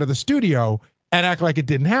walk out of the studio and act like it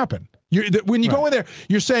didn't happen. When you go in there,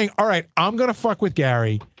 you're saying, all right, I'm going to fuck with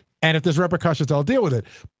Gary, and if there's repercussions, I'll deal with it.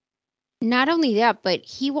 Not only that, but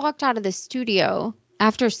he walked out of the studio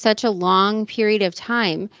after such a long period of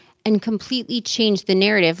time and completely changed the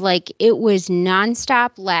narrative. Like, it was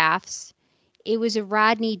nonstop laughs. It was a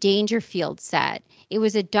Rodney Dangerfield set. It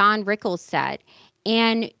was a Don Rickles set.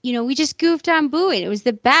 And, we just goofed on booing. It was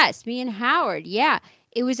the best. Me and Howard. Yeah.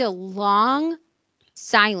 It was a long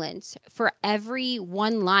silence for every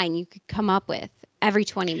one line you could come up with every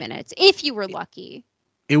 20 minutes, if you were lucky.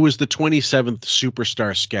 It was the 27th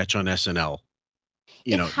superstar sketch on SNL.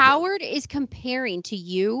 If Howard is comparing to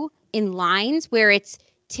you in lines where it's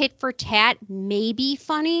tit for tat, maybe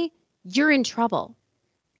funny, you're in trouble.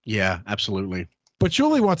 Yeah, absolutely. But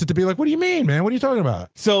Shuli wants it to be like, what do you mean, man? What are you talking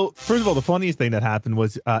about? So, first of all, the funniest thing that happened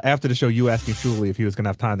was after the show, you asking Shuli if he was going to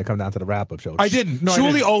have time to come down to the wrap-up show. I didn't. No,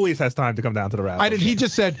 Shuli always has time to come down to the wrap-up. I didn't. He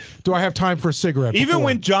just said, do I have time for a cigarette? Even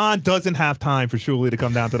when John doesn't have time for Shuli to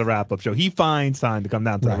come down to the wrap-up show, he finds time to come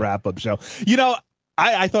down to the wrap-up show.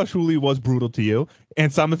 I thought Shuli was brutal to you,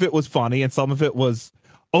 and some of it was funny, and some of it was,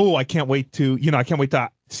 I can't wait to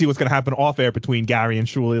see what's going to happen off air between Gary and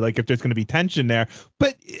Shuli, like if there's going to be tension there.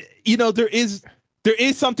 But, there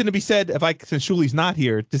is something to be said since Shuli's not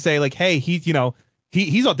here to say like, hey, he's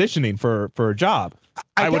auditioning for a job.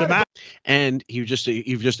 I would imagine. And you've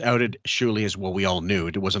just outed Shuli as well. We all knew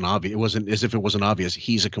it wasn't obvious. It wasn't as if it wasn't obvious.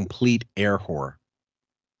 He's a complete air whore.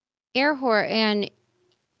 Air whore. And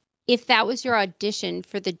if that was your audition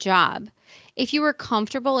for the job, if you were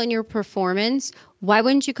comfortable in your performance, why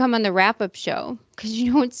wouldn't you come on the wrap-up show? Because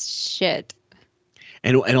it's shit.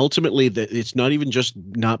 And ultimately, it's not even just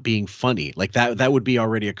not being funny. Like that would be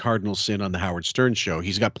already a cardinal sin on the Howard Stern show.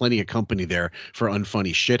 He's got plenty of company there for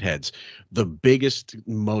unfunny shitheads. The biggest,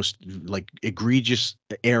 most egregious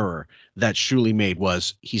error that Shuli made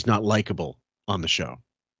was he's not likable on the show.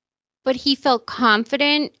 But he felt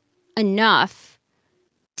confident enough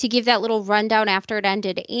to give that little rundown after it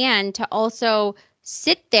ended and to also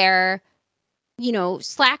sit there,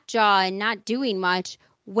 slack jaw and not doing much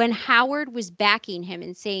when Howard was backing him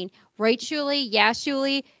and saying, right, Shuli? Yeah,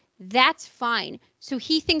 Shuli, that's fine. So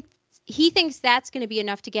he thinks that's going to be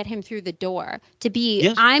enough to get him through the door, to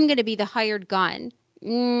be, I'm going to be the hired gun.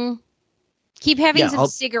 Keep having some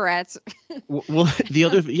cigarettes.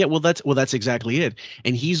 That's exactly it.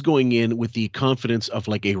 And he's going in with the confidence of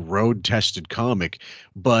like a road tested comic,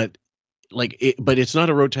 but it's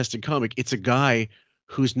not a road tested comic. It's a guy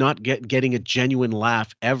who's not getting a genuine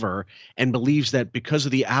laugh ever and believes that because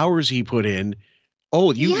of the hours he put in,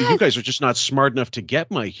 you guys are just not smart enough to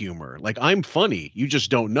get my humor. Like, I'm funny. You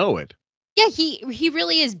just don't know it. Yeah, he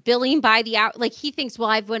really is billing by the hour. Like, he thinks, well,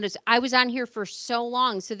 I was on here for so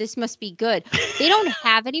long, so this must be good. They don't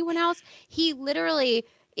have anyone else. He literally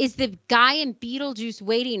is the guy in Beetlejuice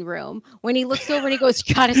waiting room when he looks over and he goes,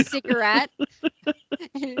 got a cigarette?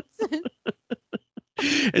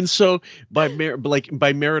 And so by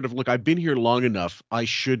merit of, look, I've been here long enough, I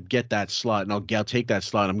should get that slot, and I'll take that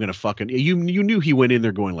slot. I'm gonna fucking you knew he went in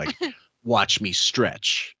there going like, watch me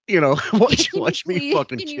stretch, watch me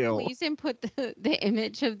fucking kill. Can you please input the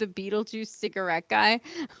image of the Beetlejuice cigarette guy?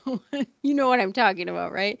 You know what I'm talking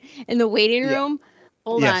about, right? In the waiting room.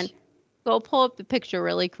 Hold on, go pull up the picture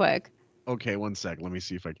really quick. Okay, one sec. Let me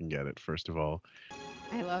see if I can get it. First of all,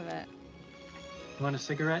 I love it. You want a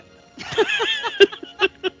cigarette?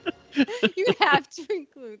 You have to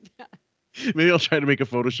include that. Maybe I'll try to make a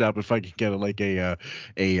Photoshop if I can get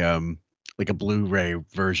a Blu-ray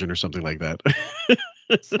version or something like that.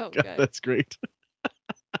 So God, good. That's great.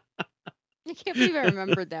 I can't believe I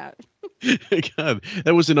remembered that. God,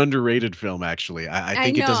 that was an underrated film, actually. I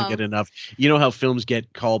think it doesn't get know. enough. You know how films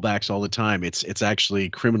get callbacks all the time. It's actually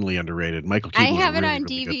criminally underrated. Michael I Keaton was have it really, on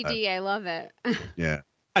really good at that. DVD. I love it. Yeah.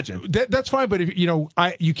 That's fine, but if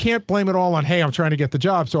you can't blame it all on, hey, I'm trying to get the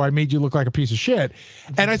job, so I made you look like a piece of shit.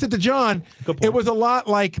 And I said to John, it was a lot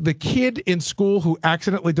like the kid in school who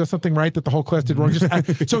accidentally does something right that the whole class did wrong.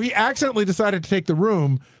 So he accidentally decided to take the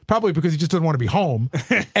room, probably because he just doesn't want to be home.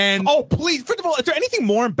 And oh, please! First of all, is there anything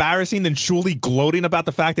more embarrassing than Shuley gloating about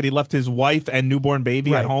the fact that he left his wife and newborn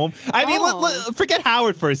baby at home? I mean, forget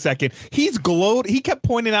Howard for a second. He kept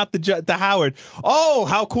pointing out to Howard, "Oh,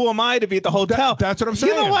 how cool am I to be at the hotel?" That's what I'm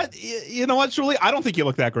saying. You know what, Shuley? I don't think you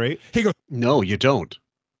look that great. He goes, "No, you don't."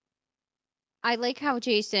 I like how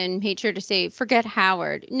Jason made sure to say, forget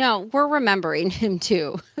Howard. No, we're remembering him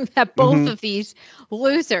too. That both of these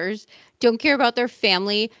losers don't care about their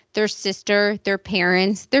family, their sister, their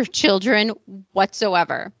parents, their children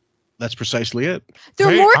whatsoever. That's precisely it.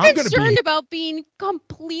 They're more concerned about being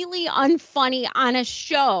completely unfunny on a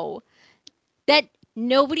show that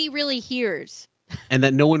nobody really hears. And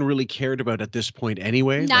that no one really cared about at this point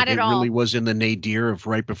anyway. Not at all. It really was in the nadir of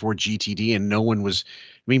right before GTD, and no one was.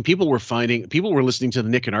 I mean, people were listening to the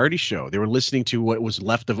Nick and Artie show. They were listening to what was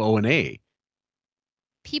left of O&A.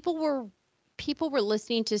 People were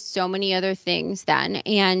listening to so many other things then,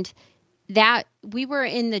 and that we were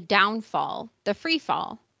in the downfall, the free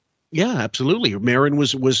fall. Yeah, absolutely. Marin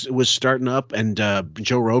was starting up, and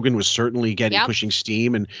Joe Rogan was certainly pushing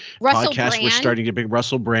steam, and Russell podcasts Brand. were starting to big.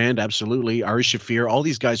 Russell Brand, absolutely. Ari Shaffir, all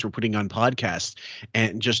these guys were putting on podcasts,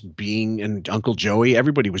 and and Uncle Joey,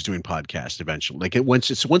 everybody was doing podcasts eventually. Like once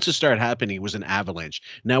it started happening, it was an avalanche.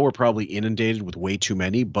 Now we're probably inundated with way too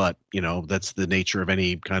many, but that's the nature of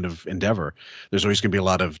any kind of endeavor. There's always going to be a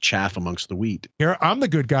lot of chaff amongst the wheat. Here, I'm the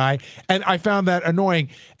good guy, and I found that annoying.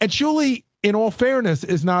 And Shuley, in all fairness,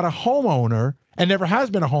 is not a homeowner and never has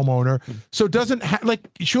been a homeowner, so doesn't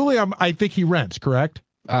Shuley. I think he rents, correct?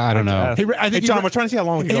 I don't know. I think John, we're trying to see how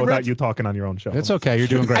long we can go without you talking on your own show. It's okay. You're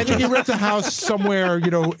doing great. I think he rents a house somewhere,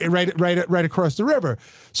 right across the river.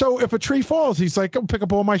 So if a tree falls, he's like, "Go pick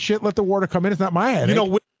up all my shit, let the water come in. It's not my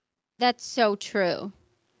headache." That's so true.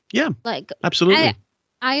 Yeah, like absolutely.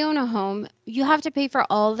 I own a home. You have to pay for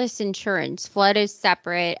all this insurance. Flood is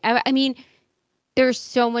separate. I mean, there's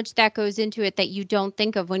so much that goes into it that you don't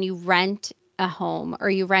think of when you rent a home or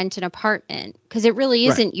you rent an apartment, because it really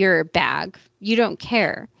isn't your bag. You don't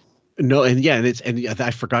care. No, and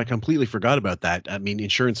I completely forgot about that. I mean,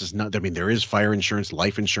 insurance is not. I mean, there is fire insurance,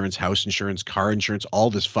 life insurance, house insurance, car insurance, all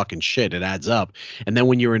this fucking shit. It adds up. And then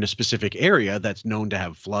when you're in a specific area that's known to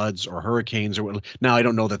have floods or hurricanes now, I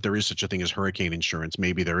don't know that there is such a thing as hurricane insurance.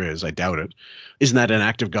 Maybe there is. I doubt it. Isn't that an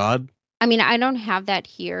act of God? I mean, I don't have that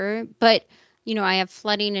here, but I have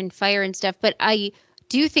flooding and fire and stuff, but I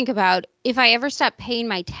do think about if I ever stop paying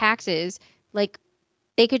my taxes, like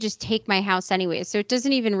they could just take my house anyway. So it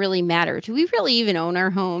doesn't even really matter. Do we really even own our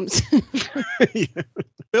homes?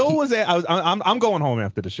 Bill was I'm going home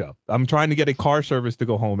after the show. I'm trying to get a car service to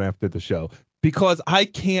go home after the show because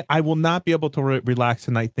I will not be able to relax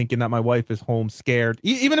tonight thinking that my wife is home scared.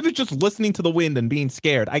 Even if it's just listening to the wind and being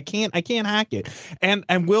scared, I can't hack it.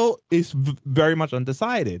 And Will is very much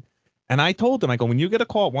undecided. And I told him, I go, when you get a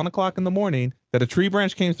call at 1 o'clock in the morning that a tree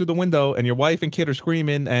branch came through the window and your wife and kid are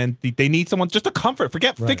screaming and they need someone just to comfort,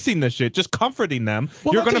 forget fixing this shit, just comforting them.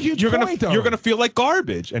 Well, you're gonna feel like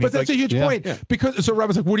garbage. And but that's a huge point. Yeah. Because so Rob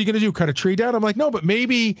was like, "What are you gonna do? Cut a tree down?" I'm like, "No, but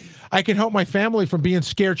maybe I can help my family from being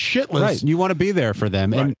scared shitless." Right. You want to be there for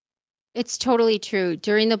them, and it's totally true.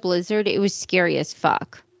 During the blizzard, it was scary as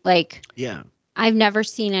fuck. Like, yeah, I've never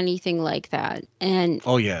seen anything like that. And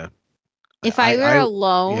oh yeah. If I were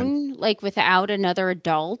alone, like without another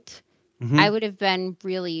adult, I would have been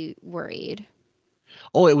really worried.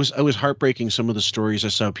 Oh, it was heartbreaking. Some of the stories I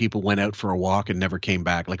saw, people went out for a walk and never came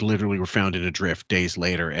back, like literally were found in a drift days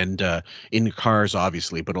later, and in cars,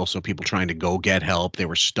 obviously, but also people trying to go get help. They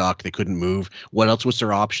were stuck. They couldn't move. What else was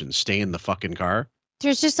their options? Stay in the fucking car?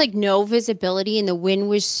 There's just like no visibility, and the wind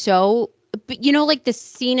was so... But like the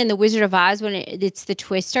scene in The Wizard of Oz when it's the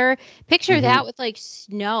twister, picture that with like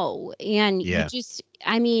snow. And you just,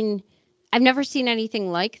 I mean, I've never seen anything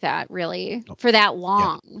like that really for that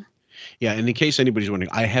long. Yeah. And in case anybody's wondering,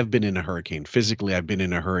 I have been in a hurricane. Physically, I've been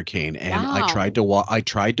in a hurricane, and I tried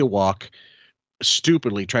to walk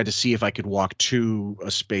stupidly tried to see if I could walk to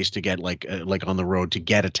a space to get like on the road to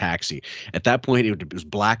get a taxi. At that point, it was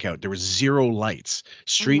blackout. There was zero lights,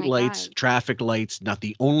 street lights, traffic lights. Not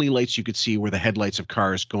the only lights you could see were the headlights of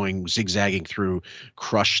cars going zigzagging through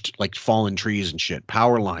crushed, like fallen trees and shit.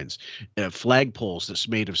 Power lines, flagpoles that's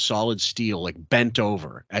made of solid steel, like bent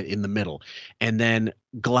over in the middle, and then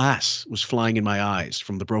glass was flying in my eyes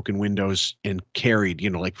from the broken windows and carried,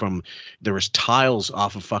 like from there was tiles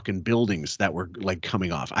off of fucking buildings that were like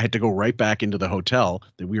coming off. I had to go right back into the hotel.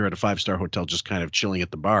 That we were at a 5-star hotel, just kind of chilling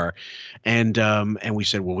at the bar, and we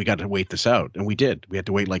said, well, we got to wait this out, and we did. We had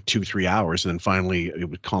to wait like 2-3 hours, and then finally it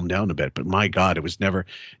would calm down a bit. But my God,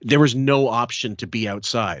 there was no option to be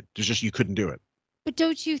outside. There's just, you couldn't do it. But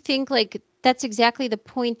don't you think like that's exactly the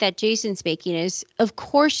point that Jason's making is, of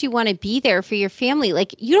course you want to be there for your family.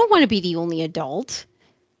 Like, you don't want to be the only adult.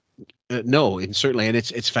 No, and certainly, and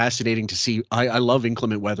it's fascinating to see. I love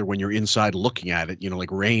inclement weather when you're inside looking at it.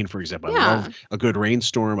 Like rain, for example. I love a good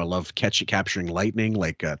rainstorm. I love capturing lightning,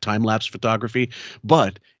 like time lapse photography.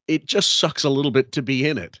 But it just sucks a little bit to be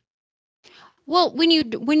in it. Well, when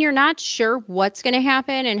you're not sure what's going to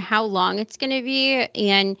happen and how long it's going to be,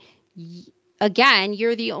 and again,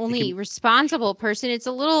 you're the only responsible person. It's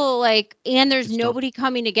a little like, and there's nobody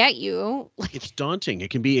coming to get you. It's daunting.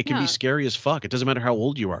 It can be scary as fuck. It doesn't matter how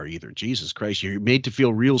old you are either. Jesus Christ, you're made to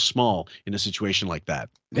feel real small in a situation like that.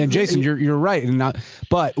 And Jason, you're right.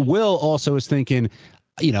 But Will also is thinking,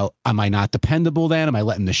 am I not dependable then? Am I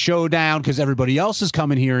letting the show down because everybody else is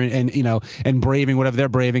coming here and braving whatever they're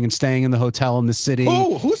braving and staying in the hotel in the city?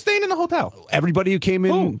 Who's staying in the hotel? Everybody who came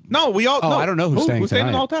in. Who? No, we all. I don't know who's staying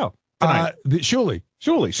in the hotel. Shuley's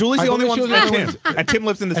the only one who's and Tim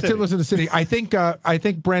lives in the city. Tim lives in the city. I think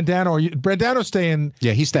Brandano's staying.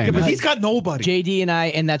 Yeah, he's staying. Yeah, but he's got nobody. JD and I,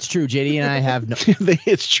 and that's true. JD and I have no.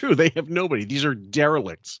 It's true. They have nobody. These are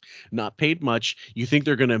derelicts, not paid much. You think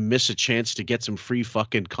they're gonna miss a chance to get some free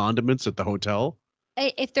fucking condiments at the hotel?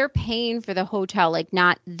 If they're paying for the hotel, like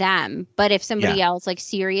not them, but if somebody else, like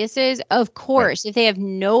Sirius is, of course. Right. If they have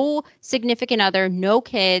no significant other, no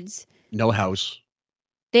kids, no house.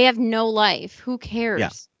 They have no life. Who cares? Yeah,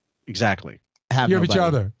 exactly. You have each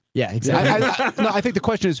other. Yeah, exactly. I think the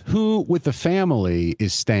question is, who with the family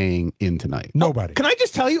is staying in tonight? Nobody. Can I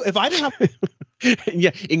just tell you, if I didn't have...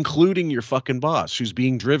 Yeah, including your fucking boss, who's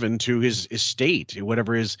being driven to his estate,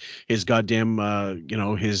 whatever his goddamn,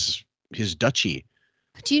 his duchy.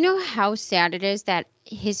 Do you know how sad it is that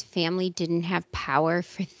his family didn't have power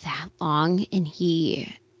for that long? And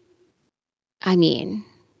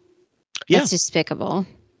it's despicable.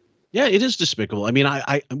 Yeah, it is despicable. I mean,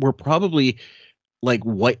 we're probably like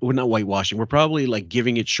we're not whitewashing. We're probably like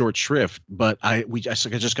giving it short shrift, but I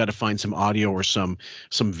just got to find some audio or some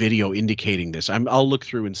video indicating this. I'll look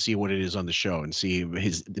through and see what it is on the show and see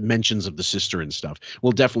his mentions of the sister and stuff.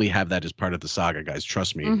 We'll definitely have that as part of the saga, guys.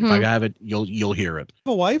 Trust me. Mm-hmm. If I have it, you'll hear it.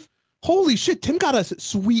 A wife? Holy shit, Tim got us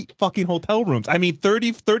sweet fucking hotel rooms. I mean,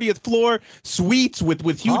 30th floor suites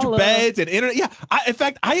with huge beds and internet. Yeah, in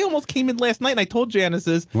fact, I almost came in last night and I told Janice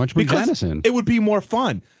why don't you bring Janice in? It would be more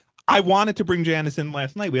fun. I wanted to bring Janice in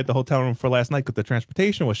last night. We had the hotel room for last night because the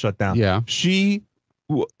transportation was shut down. Yeah. She,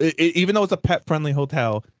 even though it's a pet-friendly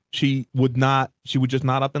hotel, she would just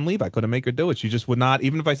not up and leave. I couldn't make her do it. She just would not.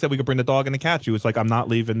 Even if I said we could bring the dog and the cat, she was like, I'm not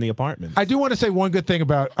leaving the apartment. I do want to say one good thing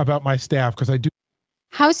about my staff, because I do.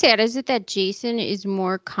 How sad is it that Jason is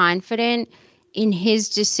more confident in his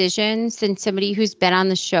decisions than somebody who's been on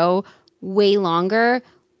the show way longer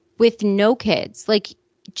with no kids? Like,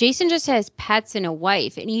 Jason just has pets and a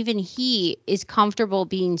wife, and even he is comfortable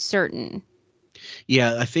being certain.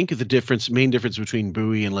 Yeah, I think the main difference between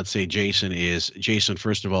Bowie and, let's say, Jason is Jason,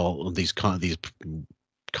 first of all, these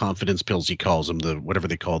confidence pills, he calls them, whatever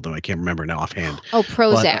they called them, I can't remember now offhand. Oh,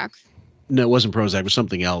 Prozac. No, it wasn't Prozac. It was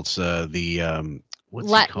something else. What's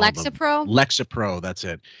it called? Lexapro? Lexapro, that's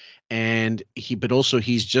it. And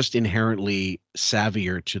he's just inherently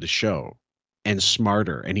savvier to the show and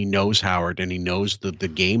smarter, and he knows Howard, and he knows the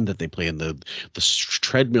game that they play in the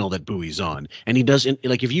treadmill that Bowie's on. And he doesn't,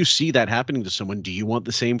 like, if you see that happening to someone, do you want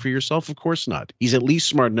the same for yourself? Of course not. He's at least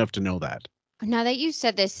smart enough to know that. Now that you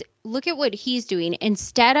said this, look at what he's doing.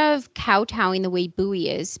 Instead of kowtowing the way Bowie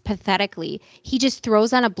is, pathetically, he just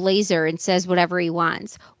throws on a blazer and says whatever he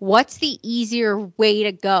wants. What's the easier way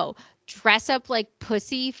to go? Dress up like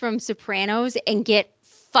Pussy from Sopranos and get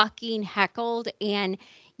fucking heckled and,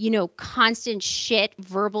 constant shit,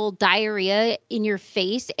 verbal diarrhea in your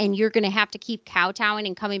face, and you're going to have to keep kowtowing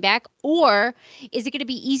and coming back? Or is it going to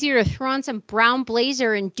be easier to throw on some brown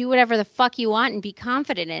blazer and do whatever the fuck you want and be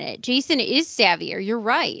confident in it? Jason is savvier. You're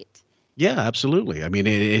right. Yeah, absolutely. I mean,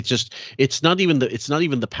 it's just it's not even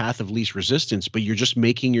the path of least resistance, but you're just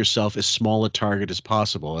making yourself as small a target as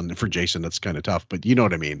possible. And for Jason, that's kind of tough, but you know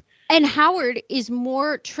what I mean. And Howard is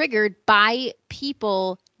more triggered by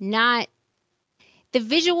people not. The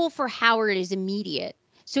visual for Howard is immediate.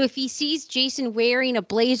 So if he sees Jason wearing a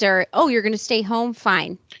blazer, oh, you're going to stay home?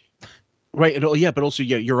 Fine. Right. Yeah, but also,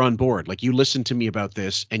 yeah, you're on board. Like you listened to me about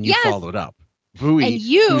this and you Yes. followed up. Bowie, And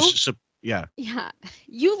you, yeah. yeah,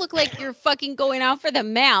 you look like you're fucking going out for the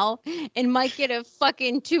mail and might get a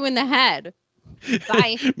fucking 2 in the head.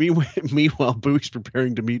 Bye. Meanwhile, Bowie's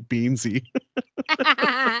preparing to meet Beansy.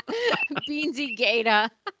 Beansy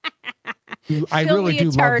Gata. I Phil really do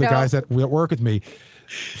love the Leotardo. guys that work with me.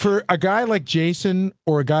 For a guy like Jason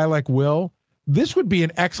or a guy like Will, this would be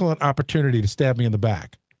an excellent opportunity to stab me in the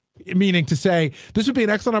back. Meaning to say, this would be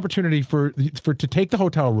an excellent opportunity for to take the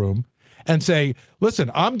hotel room and say,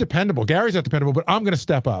 listen, I'm dependable. Gary's not dependable, but I'm going to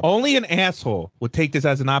step up. Only an asshole would take this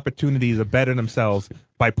as an opportunity to better themselves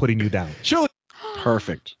by putting you down. Sure.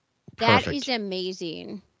 Perfect. That Perfect. is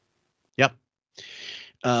amazing. Yep.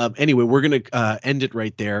 Anyway, we're gonna end it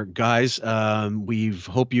right there, guys.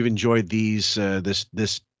 Hope you've enjoyed these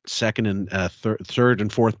this second and third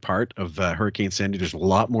and fourth part of Hurricane Sandy. There's a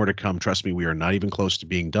lot more to come. Trust me, we are not even close to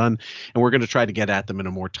being done, and we're going to try to get at them in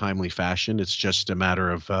a more timely fashion. It's just a matter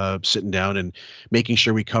of sitting down and making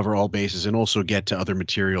sure we cover all bases, and also get to other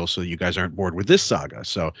material so that you guys aren't bored with this saga.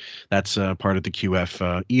 So that's part of the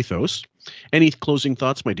QF ethos. Any closing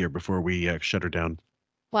thoughts, my dear, before we shut her down?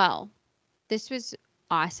 Well, this was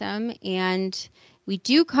awesome, and we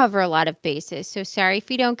do cover a lot of bases. So sorry if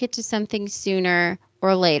we don't get to something sooner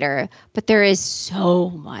or later, but there is so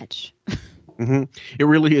much. Mm-hmm. It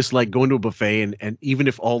really is like going to a buffet, and even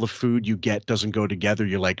if all the food you get doesn't go together,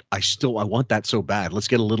 you're like, I want that so bad. Let's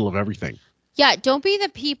get a little of everything. Yeah, don't be the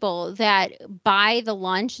people that buy the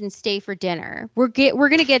lunch and stay for dinner. We're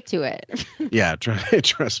gonna get to it. Yeah,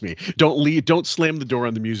 trust me. Don't slam the door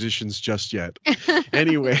on the musicians just yet.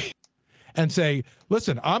 Anyway. And say,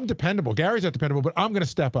 listen, I'm dependable. Gary's not dependable, but I'm going to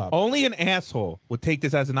step up. Only an asshole would take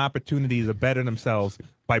this as an opportunity to better themselves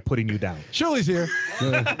by putting you down. Shirley's here.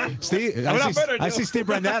 Steve, I see Steve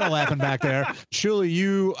Brandata laughing back there.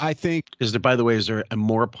 Shirley, I think. Is there a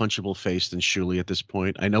more punchable face than Shuley at this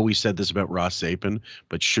point? I know we said this about Ross Sapin,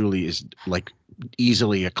 but Shuley is like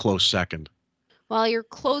easily a close second. Well, you're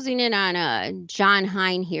closing in on John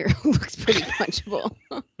Hine here, who looks pretty punchable.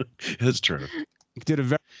 That's true. Did a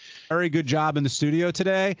very, very good job in the studio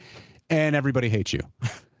today, and everybody hates you.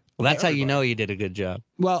 Well, that's how you know you did a good job.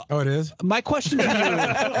 Well, it is. My question to you.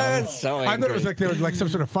 I thought it was like they were like some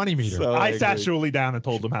sort of funny meter. So I sat Shuley down and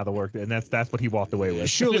told him how to work it, and that's what he walked away with.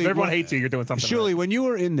 Shuley, if everyone hates you, you're doing something. Shuley, right. when you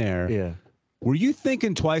were in there, yeah, were you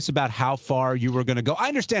thinking twice about how far you were going to go? I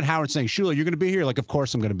understand Howard saying, Shuley, you're going to be here. Like, of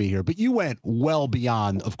course I'm going to be here. But you went well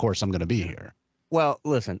beyond, of course I'm going to be here. Well,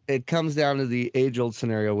 listen, it comes down to the age-old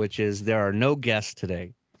scenario, which is there are no guests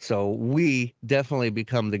today. So we definitely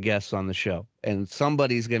become the guests on the show, and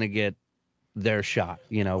somebody's going to get their shot,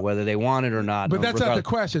 whether they want it or not. But that's not the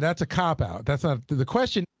question. That's a cop-out. That's not the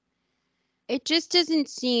question. It just doesn't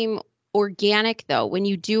seem organic, though, when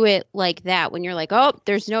you do it like that, when you're like, oh,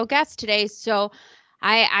 there's no guest today, so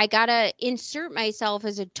I got to insert myself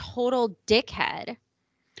as a total dickhead.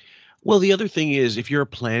 Well, the other thing is, if you're a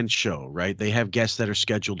planned show, right, they have guests that are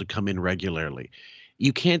scheduled to come in regularly.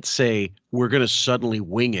 You can't say we're going to suddenly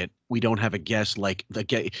wing it. We don't have a guest like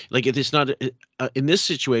if it's not in this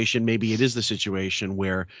situation. Maybe it is the situation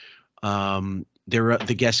where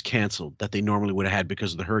the guest canceled that they normally would have had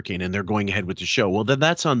because of the hurricane, and they're going ahead with the show. Well, then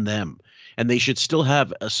that's on them, and they should still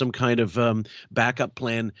have some kind of backup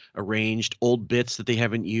plan arranged, old bits that they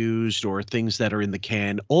haven't used or things that are in the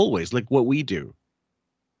can. Always like what we do.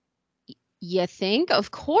 You think? Of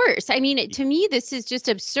course. I mean, to me, this is just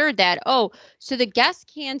absurd that, so the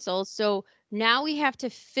guest cancels, so now we have to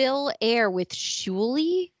fill air with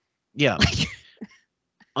Shuley? Yeah.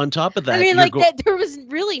 On top of that, I mean, that there was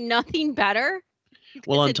really nothing better.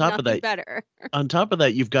 Well, on top of that, better. On top of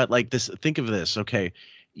that, you've got like this. Think of this. Okay,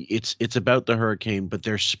 it's about the hurricane, but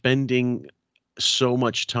they're spending so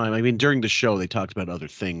much time. I mean, during the show, they talked about other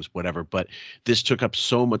things, whatever, but this took up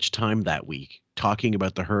so much time that week talking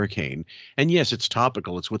about the hurricane. And yes, it's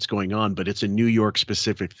topical. It's what's going on, but it's a New York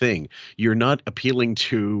specific thing. You're not appealing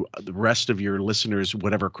to the rest of your listeners,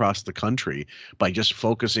 whatever, across the country by just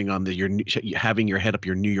focusing on having your head up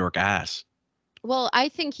your New York ass. Well, I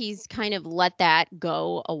think he's kind of let that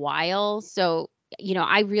go a while. So,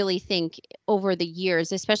 I really think over the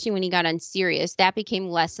years, especially when he got on Sirius, that became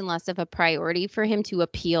less and less of a priority for him to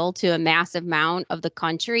appeal to a massive amount of the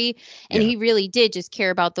country. And he really did just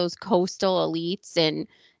care about those coastal elites and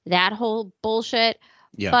that whole bullshit.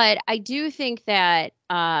 Yeah. But I do think that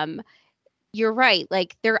you're right.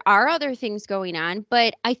 Like there are other things going on,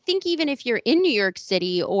 but I think even if you're in New York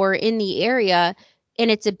City or in the area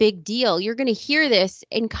and it's a big deal, you're going to hear this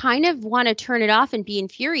and kind of want to turn it off and be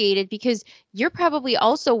infuriated because you're probably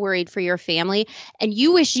also worried for your family and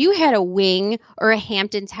you wish you had a wing or a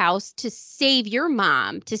Hamptons house to save your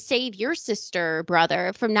mom, to save your sister or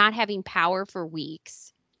brother from not having power for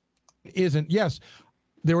weeks. Yes,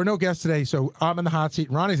 there were no guests today, so I'm in the hot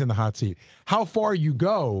seat. Ronnie's in the hot seat. How far you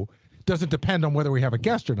go doesn't depend on whether we have a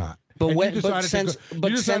guest or not. But And when, you but decided to since, go- you but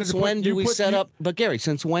decided since to put- when you do we put- set you- up? But Gary,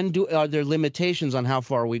 since when are there limitations on how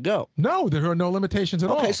far we go? No, there are no limitations at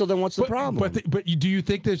all. Okay, so then what's the problem? But do you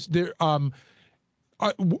think there are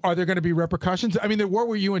there going to be repercussions? I mean, there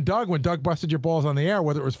were you and Doug when Doug busted your balls on the air,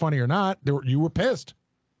 whether it was funny or not. You were pissed.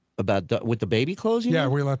 About with the baby clothes? Yeah,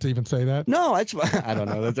 were we allowed to even say that? No, it's I don't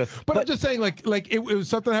know. But I'm just saying, like it was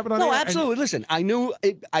something happened on No, air. and- absolutely. Listen, I knew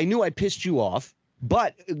I pissed you off,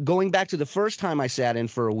 but going back to the first time I sat in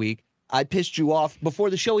for a week, I pissed you off before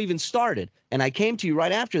the show even started. And I came to you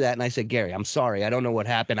right after that and I said, Gary, I'm sorry. I don't know what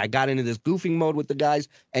happened. I got into this goofing mode with the guys.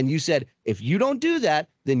 And you said, if you don't do that,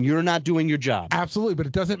 then you're not doing your job. Absolutely. But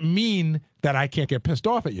it doesn't mean that I can't get pissed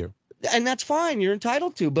off at you. And that's fine. You're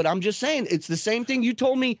entitled to. But I'm just saying, it's the same thing you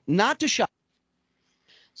told me not to shut.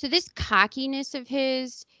 So this cockiness of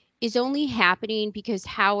his is only happening because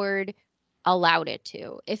Howard allowed it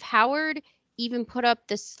to. If Howard even put up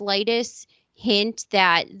the slightest hint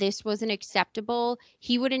that this wasn't acceptable,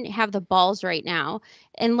 he wouldn't have the balls right now.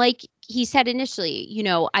 And like he said initially,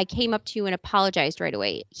 I came up to you and apologized right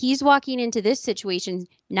away. He's walking into this situation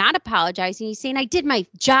not apologizing. He's saying, I did my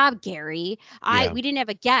job, Gary. We didn't have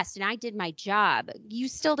a guest and I did my job. You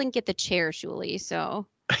still didn't get the chair, Shuli. So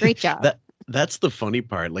great job. That's the funny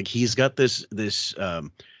part. Like he's got this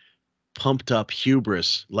pumped up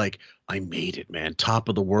hubris, like I made it, man, top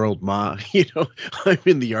of the world, ma. I'm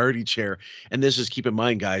in the Artie chair. And this is, keep in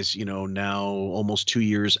mind, guys, now almost 2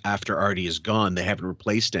 years after Artie is gone, they haven't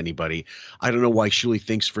replaced anybody. I don't know why Shuli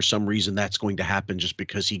thinks for some reason that's going to happen just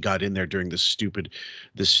because he got in there during this stupid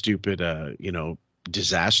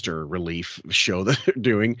disaster relief show that they're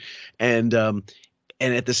doing. And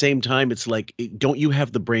at the same time, it's like, don't you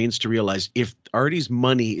have the brains to realize if Artie's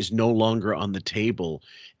money is no longer on the table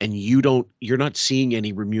and you're not seeing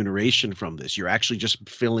any remuneration from this, you're actually just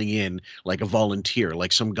filling in like a volunteer,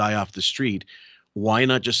 like some guy off the street. Why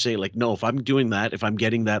not just say like, no, if I'm doing that, if I'm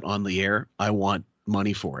getting that on the air, I want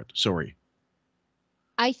money for it. Sorry.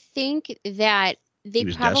 I think that they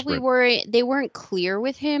was probably desperate. they weren't clear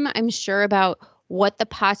with him, I'm sure, about what the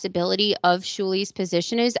possibility of Shuli's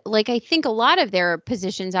position is. Like, I think a lot of their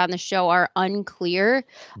positions on the show are unclear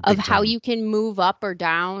of how you can move up or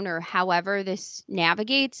down or however this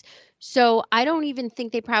navigates. So I don't even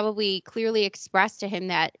think they probably clearly expressed to him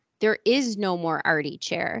that there is no more Artie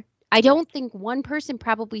chair. I don't think one person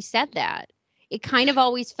probably said that. It kind of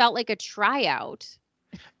always felt like a tryout.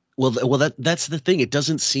 Well, that's the thing. It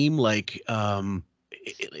doesn't seem like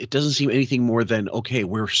it doesn't seem anything more than, okay,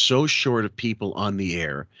 we're so short of people on the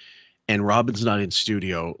air and Robin's not in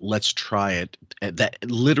studio. Let's try it. That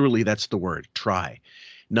literally, that's the word, try.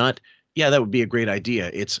 Not, yeah, that would be a great idea.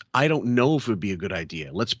 It's, I don't know if it would be a good idea.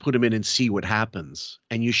 Let's put him in and see what happens.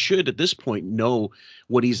 And you should at this point know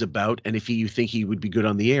what he's about and if you think he would be good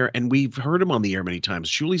on the air. And we've heard him on the air many times.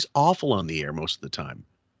 Shuli's awful on the air most of the time.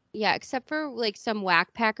 Yeah, except for like some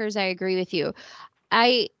whack packers, I agree with you.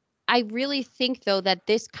 I really think, though, that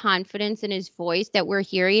this confidence in his voice that we're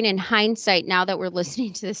hearing in hindsight, now that we're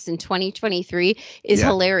listening to this in 2023, is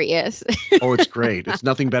hilarious. Oh, it's great. It's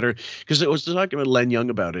nothing better. Because I was talking with Len Young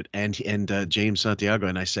about it and James Santiago,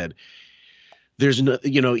 and I said, there's no,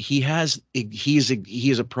 he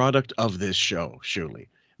is a product of this show, surely.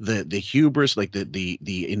 The hubris, like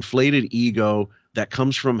the inflated ego that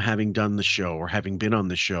comes from having done the show or having been on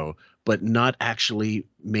the show, but not actually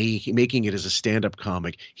making it as a stand-up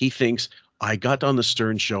comic. He thinks, I got on the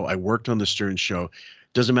Stern show, I worked on the Stern show.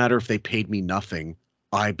 Doesn't matter if they paid me nothing.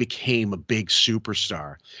 I became a big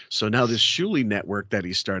superstar. So now this Shuli network that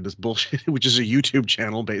he started, this bullshit, which is a YouTube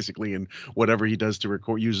channel basically, and whatever he does to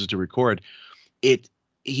record, uses to record,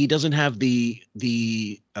 he doesn't have the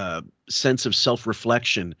sense of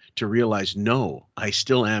self-reflection to realize, no, I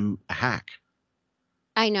still am a hack.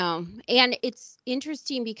 I know. And it's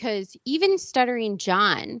interesting because even Stuttering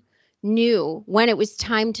John knew when it was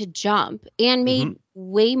time to jump and made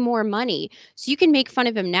way more money. So you can make fun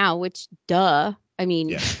of him now, which, duh. I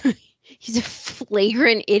mean, he's a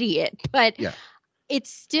flagrant idiot. But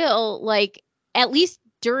it's still like, at least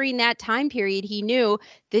during that time period, he knew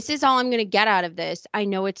this is all I'm going to get out of this. I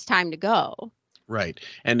know it's time to go. Right.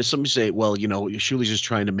 And if somebody say, well, Shuli's just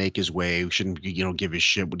trying to make his way, shouldn't, give his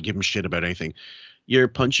shit, would give him shit about anything. You're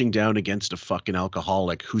punching down against a fucking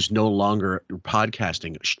alcoholic who's no longer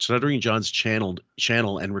podcasting. Stuttering John's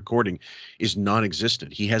channel and recording is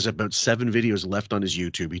non-existent. He has about 7 videos left on his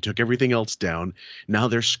YouTube. He took everything else down. Now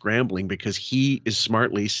they're scrambling because he is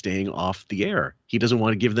smartly staying off the air. He doesn't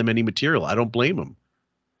want to give them any material. I don't blame him.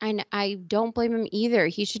 And I don't blame him either.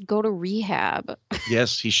 He should go to rehab.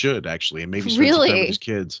 Yes, he should actually, and maybe spend some time with his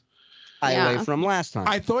kids. Away from last time.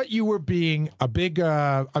 I thought you were being a big.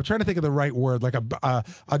 I'm trying to think of the right word, like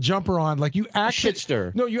a jumper on. Like you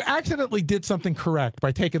shitster. No, you accidentally did something correct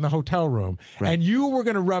by taking the hotel room, and you were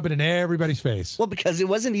going to rub it in everybody's face. Well, because it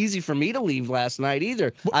wasn't easy for me to leave last night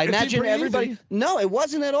either. I it seemed imagine pretty everybody. easy. No, it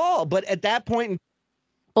wasn't at all. But at that point.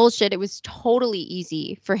 Bullshit. It was totally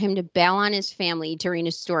easy for him to bail on his family during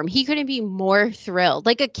a storm. He couldn't be more thrilled.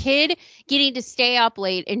 Like a kid getting to stay up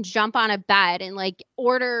late and jump on a bed and like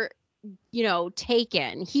order,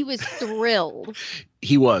 taken. He was thrilled.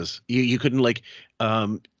 He was. You couldn't like.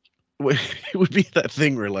 It would be that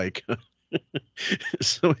thing where like.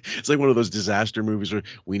 So it's like one of those disaster movies where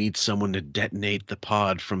we need someone to detonate the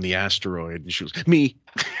pod from the asteroid, and she was me.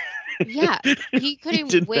 Yeah, he couldn't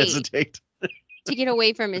Didn't wait hesitate. to get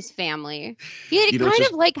away from his family. He had kind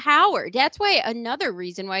of like Howard. That's why another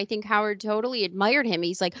reason why I think Howard totally admired him.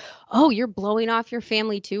 He's like, oh, you're blowing off your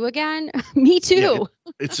family too again? Me too. Yeah,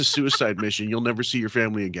 it's a suicide mission. You'll never see your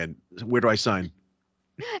family again. Where do I sign?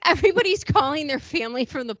 Everybody's calling their family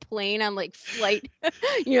from the plane on like flight,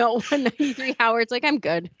 193. Howard's like, I'm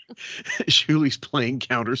good. Shuli's playing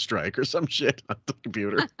Counter-Strike or some shit on the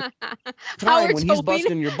computer. Howard's when he's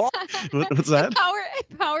busting your ball. What's that?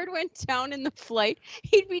 If Howard went down in the flight,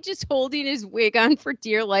 he'd be just holding his wig on for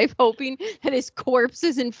dear life, hoping that his corpse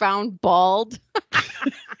isn't found bald.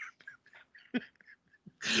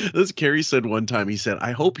 As Carrie said one time, he said,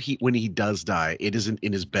 I hope when he does die, it isn't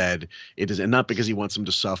in his bed. It is, and not because he wants him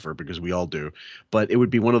to suffer, because we all do, but it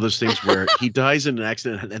would be one of those things where he dies in an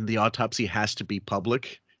accident and the autopsy has to be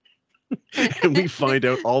public. And we find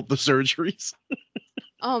out all the surgeries.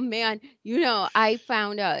 Oh man, I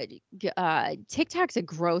found TikTok's a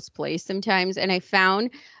gross place sometimes, and I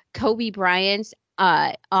found Kobe Bryant's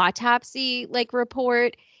autopsy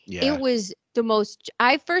report. Yeah. It was the most.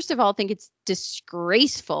 I first of all think it's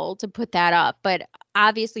disgraceful to put that up, but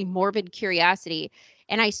obviously morbid curiosity.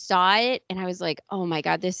 And I saw it and I was like, oh my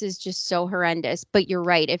God, this is just so horrendous. But you're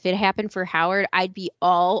right. If it happened for Howard, I'd be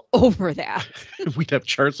all over that. We'd have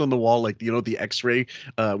charts on the wall, like, the X-ray,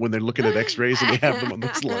 when they're looking at X-rays and they have them on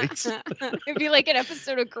those lights. It'd be like an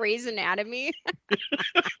episode of Grey's Anatomy.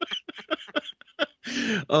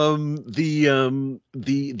 The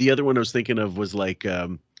other one I was thinking of was like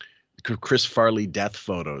Chris Farley death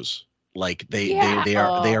photos. Like they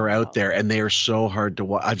are out there and they are so hard to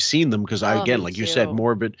watch. I've seen them because like you said,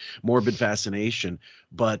 morbid fascination,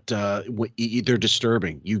 but they're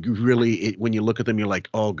disturbing. You really, when you look at them, you're like,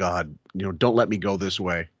 oh God, don't let me go this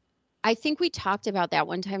way. I think we talked about that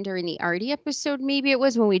one time during the Artie episode. Maybe it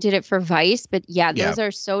was when we did it for Vice, but yeah, those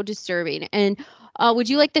are so disturbing. And would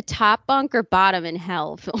you like the top bunk or bottom in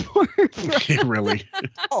hell, Fillmore? Really?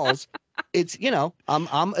 It's,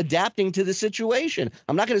 I'm adapting to the situation.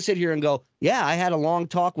 I'm not going to sit here and go, yeah, I had a long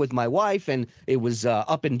talk with my wife and it was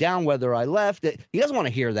up and down whether I left. He doesn't want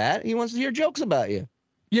to hear that. He wants to hear jokes about you.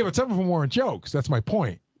 Yeah, but some of them weren't jokes. That's my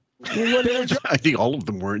point. I think all of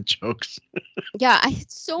them weren't jokes. Yeah, I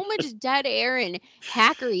had so much dead air and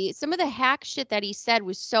hackery. Some of the hack shit that he said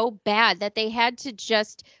was so bad that they had to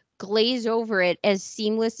just glaze over it as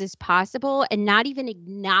seamless as possible and not even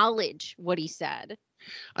acknowledge what he said.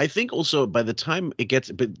 I think also by the time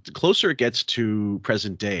but the closer it gets to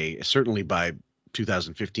present day, certainly by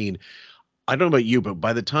 2015, I don't know about you, but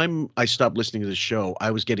by the time I stopped listening to the show,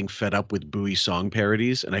 I was getting fed up with Bowie song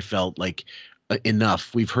parodies, and I felt like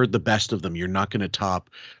enough. We've heard the best of them. You're not going to top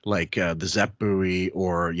like the Zepp Bowie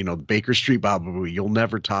or Baker Street Baba Bowie. You'll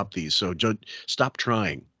never top these. So stop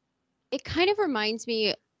trying. It kind of reminds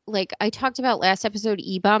me, like I talked about last episode,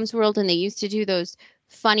 E-Bombs World, and they used to do those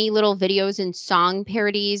funny little videos and song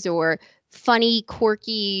parodies or funny,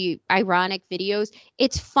 quirky, ironic videos.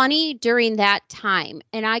 It's funny during that time,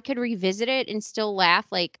 and I could revisit it and still laugh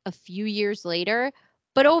like a few years later.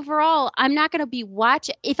 But overall, I'm not going to be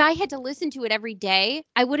watching. If I had to listen to it every day,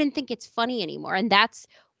 I wouldn't think it's funny anymore. And that's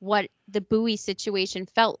what the Bowie situation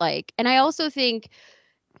felt like. And I also think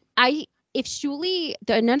if Shuli,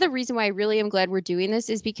 another reason why I really am glad we're doing this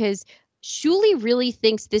is because Shuli really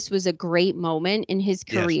thinks this was a great moment in his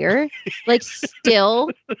career, like still.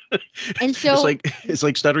 And so it's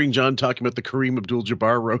like Stuttering John talking about the Kareem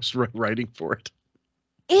Abdul-Jabbar roast writing for it.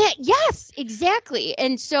 Yes, exactly.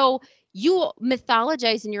 And so you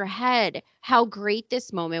mythologize in your head how great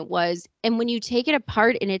this moment was. And when you take it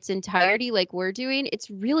apart in its entirety, like we're doing, it's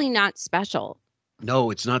really not special.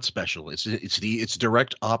 No, it's not special. It's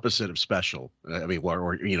direct opposite of special. I mean,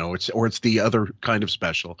 or it's the other kind of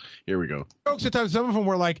special. Here we go. Jokes at times, some of them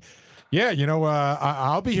were like, yeah,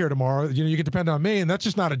 I'll be here tomorrow. You can depend on me. And that's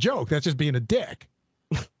just not a joke. That's just being a dick.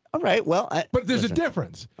 All right. Well, but there's a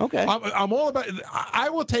difference. Okay. I'm all about. I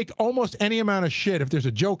will take almost any amount of shit if there's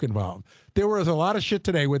a joke involved. There was a lot of shit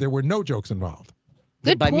today where there were no jokes involved.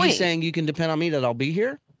 Good By point. me saying you can depend on me that I'll be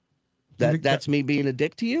here. That's me being a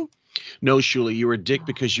dick to you. No, Shuli, you were a dick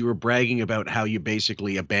because you were bragging about how you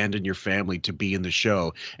basically abandoned your family to be in the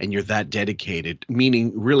show, and you're that dedicated.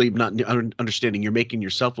 Meaning, really not understanding you're making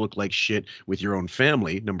yourself look like shit with your own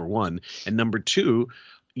family. Number one, and number two,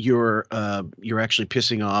 you're actually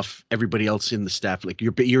pissing off everybody else in the staff. Like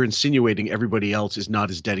you're insinuating everybody else is not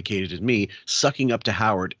as dedicated as me, sucking up to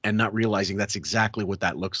Howard and not realizing that's exactly what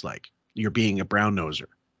that looks like. You're being a brown noser.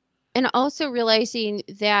 And also realizing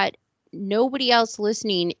that nobody else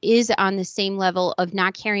listening is on the same level of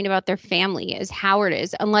not caring about their family as Howard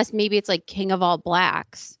is, unless maybe it's like King of All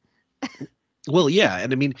Blacks. Well, yeah,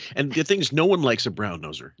 and I mean, and the thing is, no one likes a brown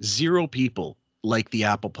noser. 0 people like the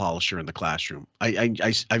apple polisher in the classroom.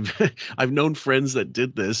 I've known friends that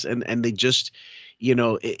did this, and they just,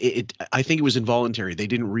 I think it was involuntary. They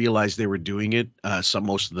didn't realize they were doing it. Some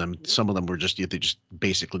of them were just, they just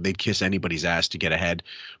basically they'd kiss anybody's ass to get ahead.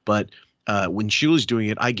 But when she was doing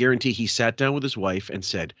it, I guarantee he sat down with his wife and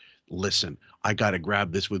said, listen, I got to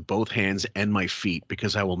grab this with both hands and my feet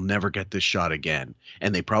because I will never get this shot again.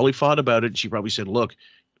 And they probably fought about it. She probably said, look,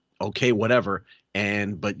 okay, whatever.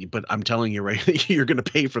 But I'm telling you, right, you're going to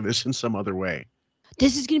pay for this in some other way.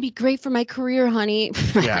 This is going to be great for my career, honey.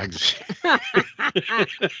 Yeah. Do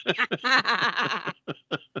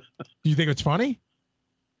you think it's funny?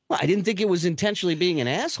 Well, I didn't think it was intentionally being an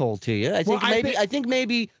asshole to you. I think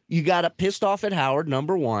maybe you got pissed off at Howard,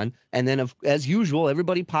 number one, and then as usual,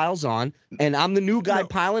 everybody piles on, and I'm the new guy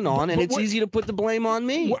piling on, and it's easy to put the blame on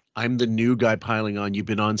me. I'm the new guy piling on. You've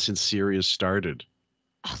been on since Sirius started.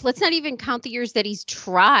 Let's not even count the years that he's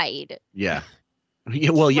tried. Yeah.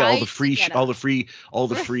 Yeah, well, yeah, all the Tried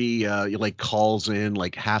free like calls in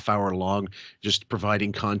like half-hour long, just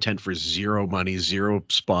providing content for 0 money, 0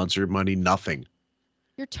 sponsored money, nothing.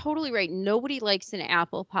 You're totally right. Nobody likes an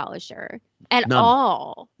apple polisher at None.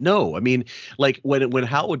 all. No, I mean, like when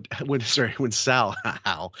Sal,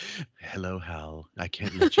 Hal, hello Hal, I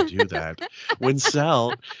can't let you do that. when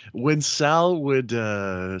Sal would,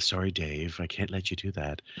 sorry Dave, I can't let you do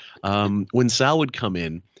that. When Sal would come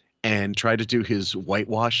in and try to do his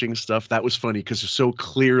whitewashing stuff, that was funny because it's so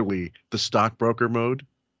clearly the stockbroker mode.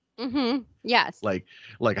 Mm-hmm. Yes. Like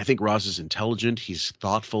I think Ross is intelligent. He's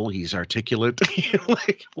thoughtful. He's articulate.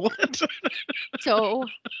 Like what? So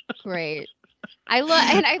great. I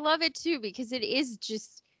love it too because it is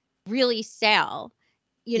just really Sal,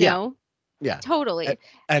 you know. Yeah. Totally.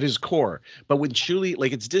 At his core. But with Shuli,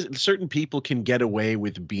 like certain people can get away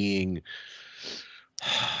with being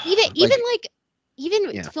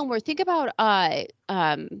even Fillmore, think about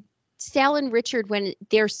Sal and Richard when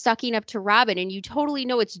they're sucking up to Robin and you totally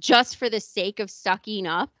know it's just for the sake of sucking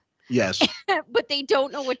up. Yes. But they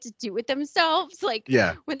don't know what to do with themselves. Like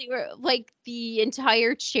when they were like the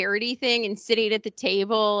entire charity thing and sitting at the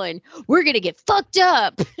table and we're going to get fucked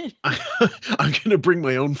up. I'm going to bring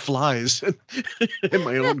my own flies and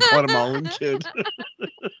my own Guatemalan kid.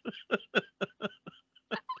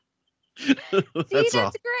 That's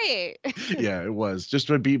great. Yeah, it was just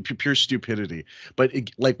would be pure stupidity. But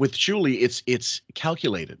like with Shuli, it's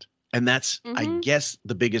calculated. And that's, I guess,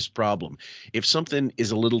 the biggest problem. If something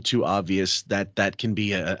is a little too obvious, that can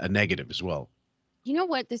be a negative as well. You know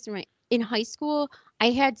what? In high school,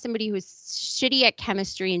 I had somebody who was shitty at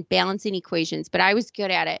chemistry and balancing equations, but I was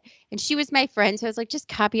good at it. And she was my friend. So I was like, just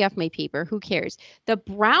copy off my paper. Who cares? The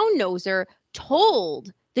brown noser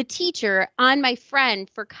told the teacher on my friend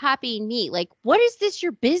for copying me. Like, what is this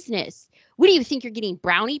your business? What do you think you're getting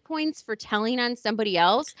brownie points for telling on somebody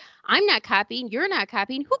else? I'm not copying. You're not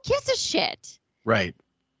copying. Who gives a shit? Right.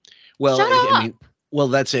 Well, Shut up. I mean, well,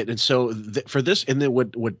 that's it. And so for this, and then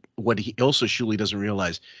what he also Shuli doesn't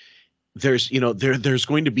realize, there's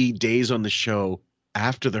going to be days on the show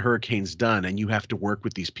after the hurricane's done and you have to work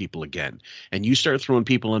with these people again and you start throwing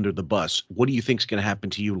people under the bus, what do you think is going to happen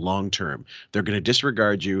to you long term? They're going to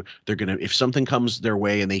disregard you. They're going to, if something comes their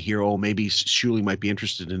way and they hear, oh, maybe Shuli might be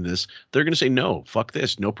interested in this, they're going to say, no, fuck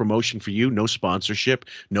this. No promotion for you, no sponsorship,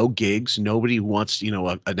 no gigs, nobody who wants,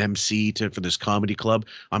 an MC for this comedy club.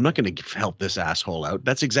 I'm not going to help this asshole out.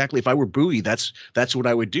 That's exactly, if I were Bowie, that's what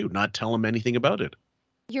I would do, not tell him anything about it.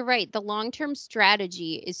 You're right. The long-term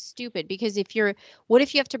strategy is stupid because what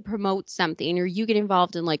if you have to promote something or you get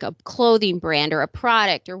involved in like a clothing brand or a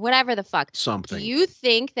product or whatever the fuck? Something. Do you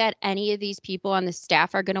think that any of these people on the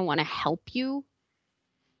staff are going to want to help you?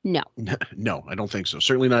 No. No, I don't think so.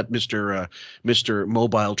 Certainly not Mr.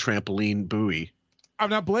 Mobile Trampoline Bowie. I'm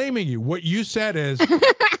not blaming you. What you said is,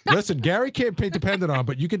 listen, Gary can't be depended on,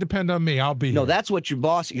 but you can depend on me. I'll be here. No, that's what your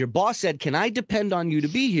boss said, can I depend on you to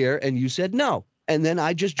be here? And you said no. And then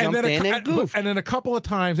I just jumped in and goofed. And then a couple of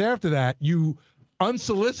times after that, you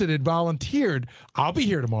unsolicited volunteered. I'll be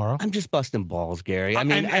here tomorrow. I'm just busting balls, Gary. I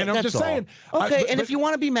mean, and I'm just saying. Okay, and if you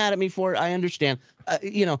want to be mad at me for it, I understand.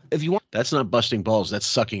 If you want. That's not busting balls. That's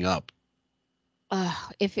sucking up.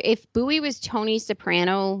 If Bowie was Tony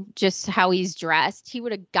Soprano, just how he's dressed, he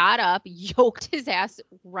would have got up, yoked his ass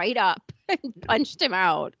right up, and punched him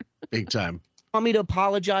out. Big time. Want me to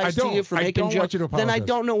apologize to you for making jokes? Then I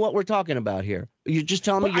don't know what we're talking about here. You're just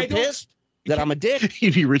telling me you're pissed that I'm a dick?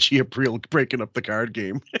 You'd be Richie April breaking up the card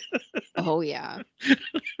game. Oh, yeah.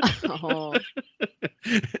 Oh.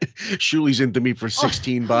 Shuli's into me for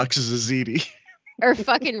 16 boxes of ziti. Or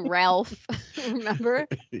fucking Ralph. Remember?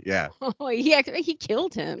 Yeah. Oh, he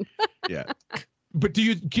killed him. Yeah. But do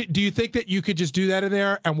you think that you could just do that in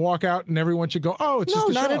there and walk out and everyone should go, oh, it's just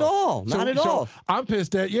a show? No, not at all. Not at all. I'm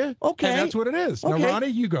pissed at you. Okay. And that's what it is. Okay. Now, Ronnie,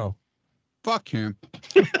 you go. Fuck him.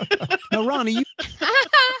 No, Ronnie, you.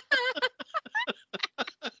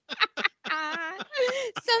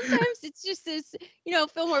 Sometimes it's just this,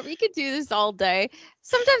 Fillmore, we could do this all day.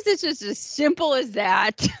 Sometimes it's just as simple as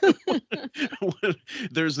that.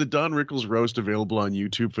 There's the Don Rickles roast available on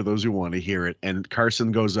YouTube for those who want to hear it. And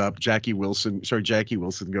Carson goes up, Jackie Wilson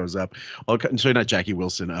goes up. Sorry, not Jackie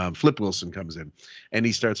Wilson, Flip Wilson comes in. And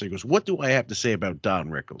he goes, what do I have to say about Don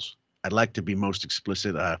Rickles? I'd like to be most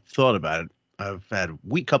explicit. I've thought about it. I've had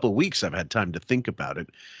couple of weeks. I've had time to think about it.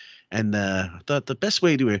 And thought the best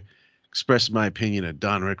way to express my opinion of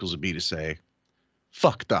Don Rickles would be to say,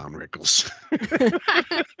 fuck Don Rickles.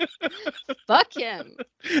 Fuck him.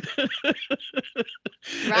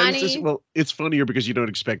 Ronnie. It's funnier because you don't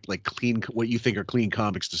expect like what you think are clean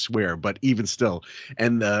comics to swear, but even still.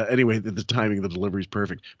 And anyway, the timing of the delivery is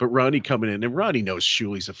perfect. But Ronnie coming in, and Ronnie knows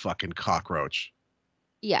Shuli's a fucking cockroach.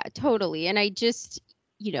 Yeah, totally. And I just,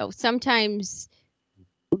 sometimes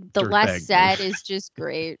the Dirt less bag. said is just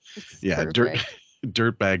great. It's perfect.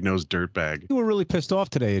 Dirtbag knows dirtbag. You were really pissed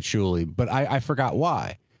off today at Shuli, but I forgot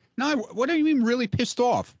why. No, what do you mean really pissed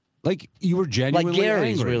off? Like you were genuinely like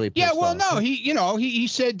Gary's angry. really pissed well, off. no, he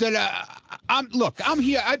said that I'm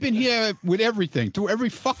here. I've been here with everything, through every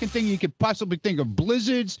fucking thing you could possibly think of,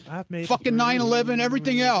 blizzards, fucking 9/11,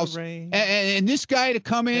 everything else, and this guy to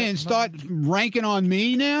come in and start ranking on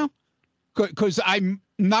me now, because I'm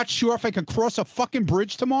not sure if I can cross a fucking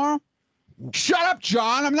bridge tomorrow. Shut up,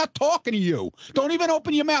 John. I'm not talking to you. Don't even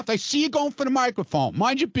open your mouth. I see you going for the microphone.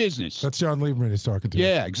 Mind your business. That's John Lieberman he's talking to.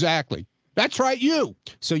 Yeah, exactly. That's right, you.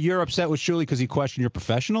 So you're upset with Shuli because he questioned your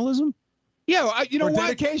professional? Yeah, well, you know what?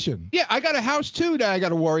 Dedication. Yeah, I got a house too that I got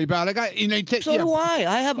to worry about. I got, So do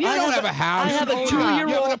I. You don't have a house. I have a You have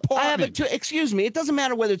 2-year-old. an apartment. Excuse me. It doesn't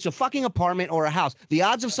matter whether it's a fucking apartment or a house. The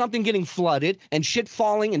odds of something getting flooded and shit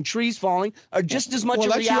falling and trees falling are just as much a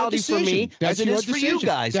that's your reality for me decision. That's as it your is for you decision.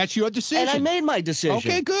 guys. That's your decision. And I made my decision.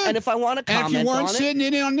 Okay, good. And if I want to comment and if you weren't on sitting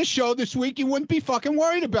in on the show this week, you wouldn't be fucking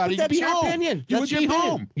worried about But it. that's You'd be your home. opinion. You That's would your be opinion.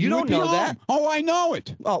 home. You don't would be know home. that. Oh, I know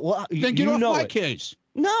it. Oh, well, then get you off know my it. case.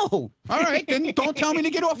 No. All right, then don't tell me to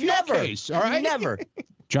get off your Never. case. All right. Never.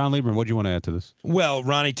 John Lieberman, what do you want to add to this? Well,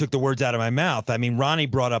 Ronnie took the words out of my mouth. I mean, Ronnie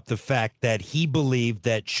brought up the fact that he believed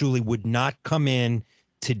that Shuli would not come in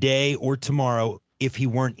today or tomorrow if he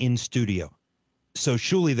weren't in studio. So,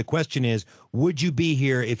 Shuli, the question is, would you be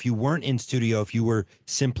here if you weren't in studio, if you were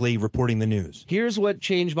simply reporting the news? Here's what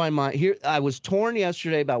changed my mind. I was torn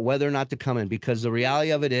yesterday about whether or not to come in because the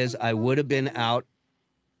reality of it is I would have been out.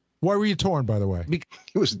 Why were you torn, by the way? It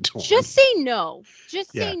was torn. Just say no.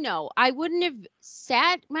 Just Yeah. say no. I wouldn't have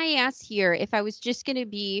sat my ass here if I was just going to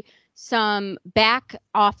be some back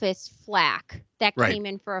office flack that Right. came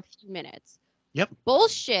in for a few minutes. Yep.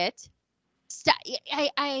 Bullshit.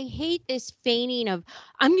 I hate this feigning of,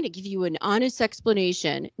 I'm going to give you an honest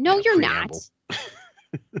explanation. No, Yeah, you're preamble. not.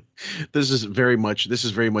 This is very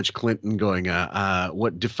much Clinton going,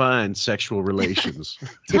 what defines sexual relations?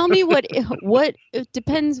 Tell me what it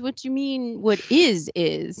depends what you mean. What is.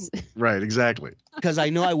 Right, exactly. Because I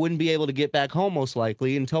know I wouldn't be able to get back home most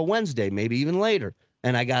likely until Wednesday, maybe even later.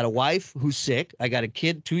 And I got a wife who's sick. I got a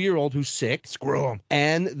kid, 2-year-old, who's sick. Screw them.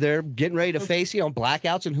 And they're getting ready to face,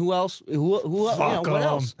 blackouts and who else? What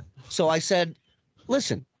else? So I said,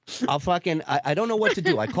 listen, I don't know what to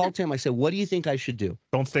do. I called Tim. I said, what do you think I should do?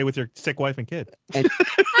 Don't stay with your sick wife and kid. And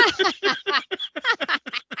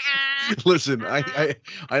Listen,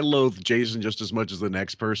 I loathe Jason just as much as the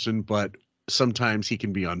next person, but sometimes he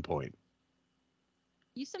can be on point.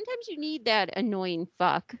 Sometimes you need that annoying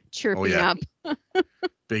fuck chirping yeah. up.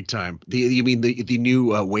 Big time. You mean the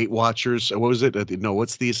new Weight Watchers? What was it? No,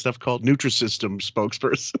 what's the stuff called? Nutrisystem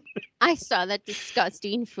spokesperson. I saw that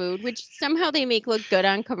disgusting food, which somehow they make look good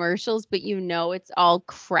on commercials, but it's all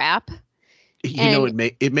crap.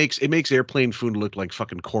 It makes airplane food look like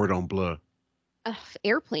fucking cordon bleu.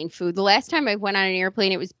 Airplane food. The last time I went on an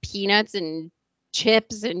airplane, it was peanuts and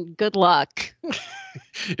chips and good luck.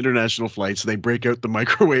 International flights, they break out the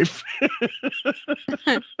microwave.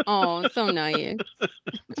 Oh, so nice.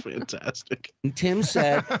 Fantastic. And Tim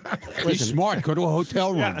said, He's smart. Go to a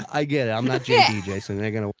hotel room. Yeah, I get it. I'm not JD, Jason. They're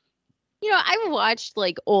going to. I watched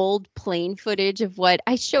like old plane footage of what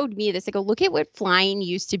I showed me this. I go, look at what flying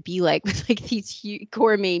used to be like with like these huge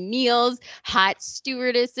gourmet meals, hot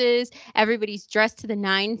stewardesses, everybody's dressed to the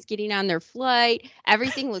nines getting on their flight.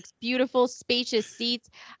 Everything looks beautiful, spacious seats.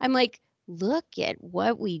 I'm like, look at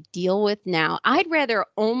what we deal with now. I'd rather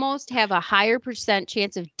almost have a higher %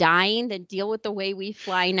 chance of dying than deal with the way we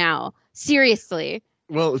fly now. Seriously.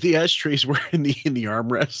 Well, the ashtrays were in the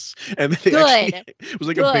armrests, and it was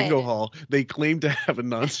like a bingo hall. They claimed to have a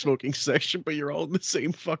non-smoking section, but you're all in the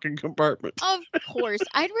same fucking compartment. Of course,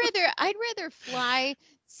 I'd rather fly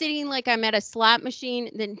sitting like I'm at a slot machine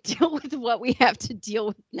than deal with what we have to deal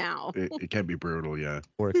with now. It can be brutal, yeah.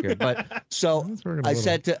 Work here, but so I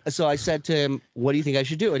said to him, "What do you think I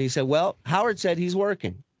should do?" And he said, "Well, Howard said he's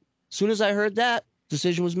working." As soon as I heard that,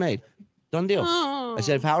 decision was made. Done deal. Oh. I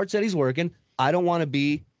said, if Howard said he's working, I don't want to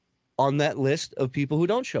be on that list of people who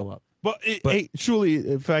don't show up. But hey,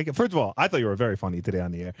 truly, first of all, I thought you were very funny today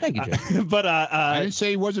on the air. Thank you, Jay. But I didn't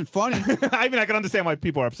say he wasn't funny. I mean, I can understand why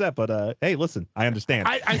people are upset, but hey, listen, I understand.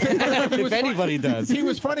 I think if anybody does, he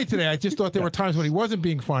was funny today. I just thought there were times when he wasn't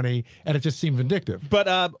being funny, and it just seemed vindictive. But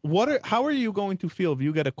how are you going to feel if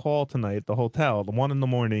you get a call tonight at the hotel, the 1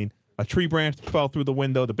 a.m? A tree branch fell through the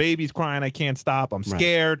window. The baby's crying. I can't stop. I'm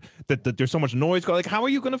scared that there's so much noise going. Like, how are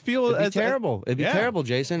you going to feel? It'd be terrible. It'd be terrible,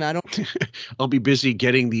 Jason. I don't. I'll be busy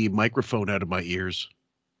getting the microphone out of my ears.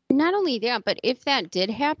 Not only that, but if that did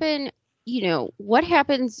happen, what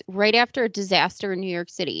happens right after a disaster in New York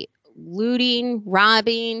City? Looting,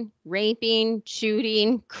 robbing, raping,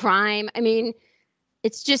 shooting, crime. I mean,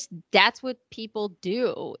 it's just that's what people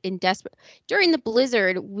do in desperate. During the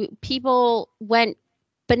blizzard, people went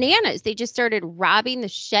bananas. They just started robbing the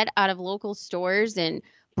shit out of local stores and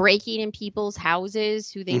breaking in people's houses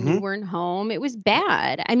who they knew weren't home. It was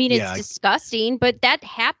bad. I mean, it's disgusting, but that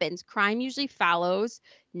happens. Crime usually follows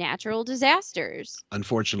natural disasters.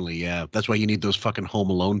 Unfortunately, yeah. That's why you need those fucking Home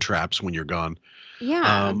Alone traps when you're gone.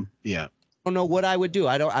 Yeah. Yeah. I don't know what I would do.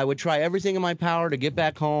 I would try everything in my power to get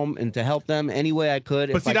back home and to help them any way I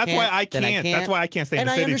could. But see, that's why I can't. That's why I can't stay in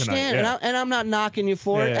the city tonight. And I understand, and I'm not knocking you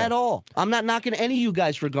for it at all. I'm not knocking any of you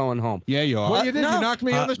guys for going home. Yeah, you are. What you did? You knocked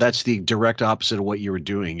me on the. That's the direct opposite of what you were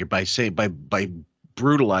doing. You're by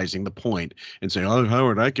brutalizing the point and saying, "Oh,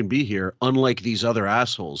 Howard, I can be here." Unlike these other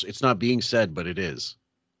assholes, it's not being said, but it is.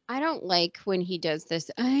 I don't like when he does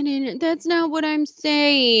this. That's not what I'm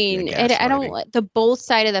saying. Yeah, I don't like the both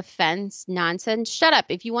side of the fence nonsense. Shut up.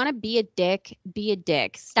 If you want to be a dick, be a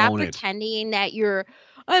dick. Stop pretending that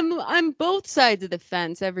I'm both sides of the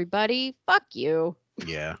fence, everybody. Fuck you.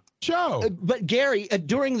 Yeah. Show. But Gary,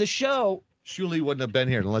 during the show, Shuli wouldn't have been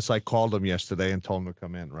here unless I called him yesterday and told him to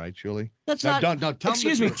come in, right, Shuli? That's not. No,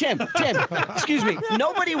 excuse me, Tim. Excuse me.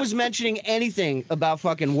 Nobody was mentioning anything about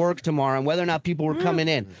fucking work tomorrow and whether or not people were coming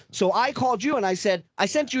in. So I called you and I said, I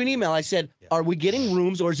sent you an email. I said, are we getting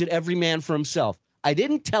rooms or is it every man for himself? I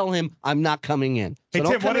didn't tell him I'm not coming in. So Hey,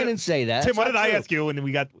 don't Tim, come in and say that. Tim, what did I ask you when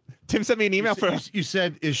we got? Tim sent me an email You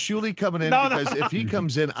said, is Shuli coming in? No, because if he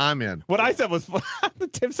comes in, I'm in. What I said was,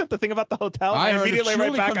 Tim sent the thing about the hotel. I and heard immediately if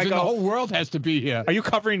right Shuli back, comes I in, go, the whole world has to be here. Are you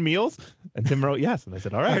covering meals? And Tim wrote yes, and I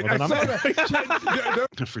said, all right. Well, then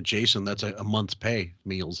I'm For Jason, that's a month's pay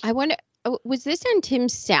meals. I wonder, was this on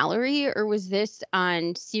Tim's salary or was this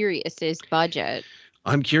on Sirius's budget?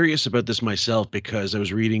 I'm curious about this myself because I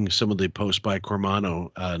was reading some of the posts by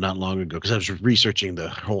Cormano not long ago because I was researching the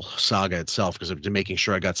whole saga itself because I've been making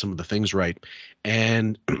sure I got some of the things right.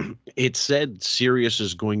 And it said Sirius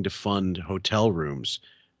is going to fund hotel rooms,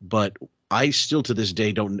 but I still to this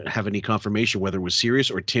day don't have any confirmation whether it was Sirius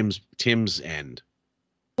or Tim's end.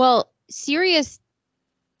 Well, Sirius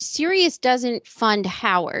doesn't fund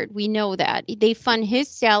Howard. We know that. They fund his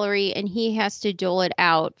salary and he has to dole it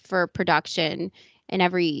out for production and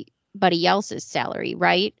everybody else's salary,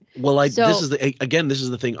 right? Well, this is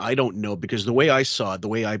the thing I don't know because the way I saw it, the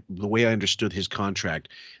way I understood his contract,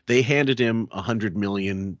 they handed him $100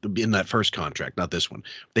 million in that first contract, not this one.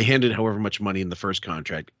 They handed however much money in the first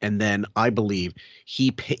contract, and then I believe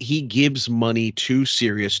he gives money to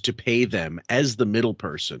Sirius to pay them as the middle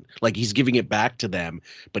person, like he's giving it back to them,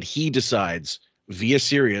 but he decides via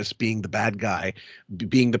Sirius being the bad guy,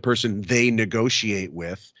 being the person they negotiate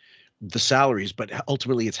with the salaries, but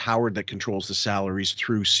ultimately it's Howard that controls the salaries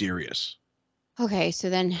through Sirius. Okay,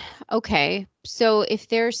 so if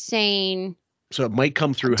they're saying so it might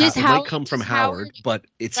come through it might come from Howard, but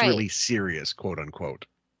it's really Sirius, quote unquote.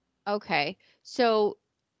 Okay. So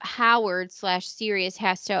Howard / Sirius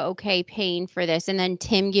has to paying for this and then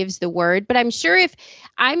Tim gives the word, but I'm sure if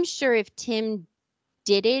Tim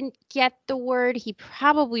didn't get the word, he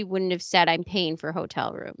probably wouldn't have said I'm paying for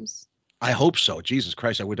hotel rooms. I hope so. Jesus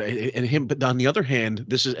Christ, I would. And him, but on the other hand,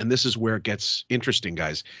 this is where it gets interesting,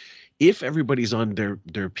 guys. If everybody's on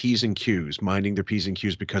their P's and Q's, minding their P's and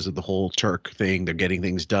Q's because of the whole Turk thing, they're getting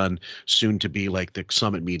things done soon to be like the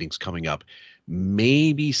summit meetings coming up.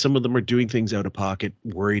 Maybe some of them are doing things out of pocket,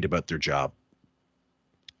 worried about their job.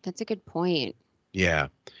 That's a good point. Yeah.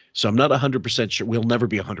 So I'm not 100% sure. We'll never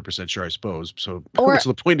be 100% sure, I suppose. So what's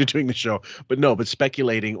the point of doing the show? But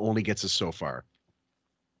speculating only gets us so far.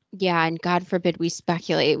 Yeah, and God forbid we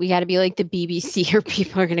speculate. We got to be like the BBC or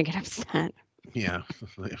people are going to get upset. Yeah,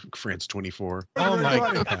 France 24. Oh my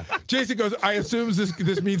God. Jason goes, I assume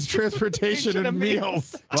this means transportation and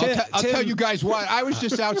meals. Well, I'll tell you guys what. I was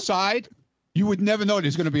just outside. You would never know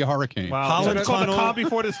there's going to be a hurricane. Wow. Holland Tunnel, the calm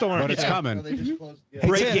before the storm. But it's coming.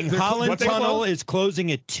 Breaking. Holland Tunnel is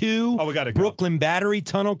closing at 2. Oh, we got to go. Brooklyn Battery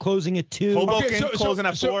Tunnel closing at 2. Hoboken closing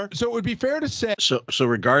at 4. So it would be fair to say. So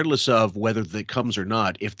regardless of whether it comes or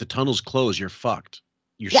not, if the tunnel's closed, you're fucked.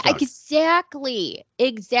 You're stuck. Exactly.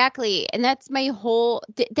 And that's my whole.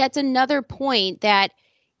 That's another point that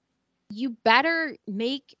you better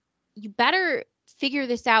figure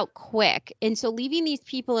this out quick. And so leaving these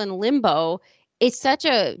people in limbo is such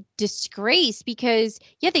a disgrace because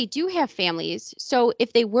they do have families. So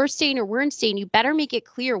if they were staying or weren't staying, you better make it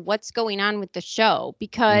clear what's going on with the show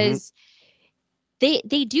because they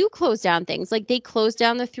do close down things. Like they closed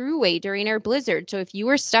down the thruway during our blizzard. So if you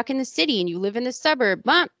were stuck in the city and you live in the suburb,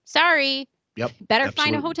 sorry. Yep. Better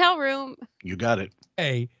find a hotel room. You got it.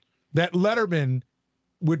 That Letterman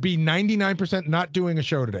would be 99% not doing a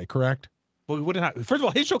show today, correct? Well, we wouldn't have, first of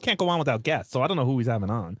all, his show can't go on without guests, so I don't know who he's having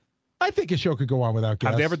on. I think his show could go on without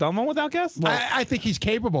guests. Have they ever done one without guests? Well, I think he's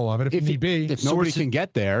capable of it if need be. If nobody can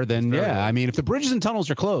get there, then I mean, if the bridges and tunnels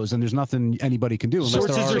are closed, then there's nothing anybody can do. Unless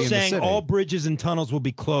Sources they're already are saying in the city. all bridges and tunnels will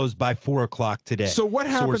be closed by 4 o'clock today. So what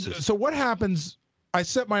happens? Sources. So what happens? I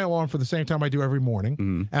set my alarm for the same time I do every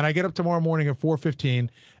morning, and I get up tomorrow morning at 4:15,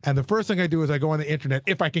 and the first thing I do is I go on the internet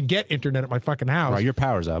if I can get internet at my fucking house. Right, your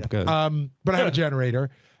power's up. Good. But I have a generator,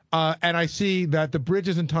 and I see that the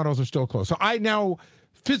bridges and tunnels are still closed. So I now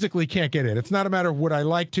physically can't get in. It's not a matter of would I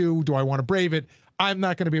like to, do I want to brave it? I'm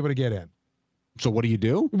not going to be able to get in. So what do you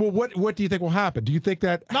do? Well, what do you think will happen? Do you think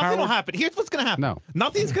that nothing will happen? Here's what's going to happen. No,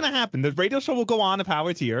 nothing's going to happen. The radio show will go on if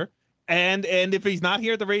Howard's here. And if he's not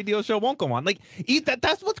here, the radio show won't go on. Like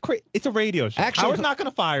that's what's crazy. It's a radio show. Actually, Howard's not going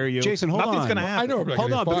to fire you. Jason, hold Nothing's on. going to happen. I know.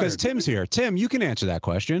 Hold on, because Tim's here. Tim, you can answer that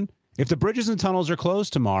question. If the bridges and tunnels are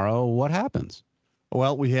closed tomorrow, what happens?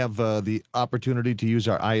 Well, we have the opportunity to use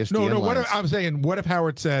our ISDN No. lines. I'm saying, what if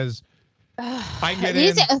Howard says, I get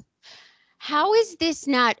in? How is this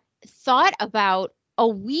not thought about a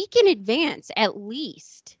week in advance at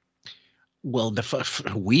least? Well,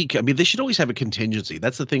 the week, I mean, they should always have a contingency.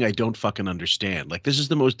 That's the thing I don't fucking understand. Like, this is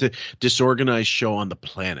the most disorganized show on the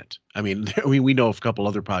planet. I mean, we know of a couple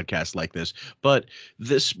other podcasts like this, but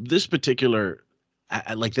this particular,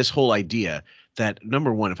 like this whole idea that,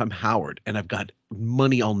 number one, if I'm Howard and I've got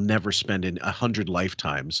money I'll never spend in 100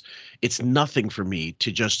 lifetimes, it's nothing for me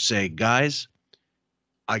to just say, guys,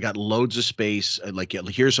 I got loads of space. Like,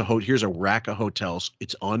 here's a rack of hotels.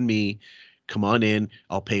 It's on me. come on in.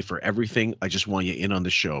 I'll pay for everything. I just want you in on the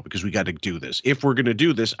show because we got to do this. If we're going to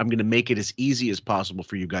do this, I'm going to make it as easy as possible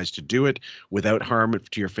for you guys to do it without harm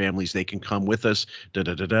to your families. They can come with us.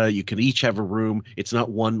 You can each have a room. It's not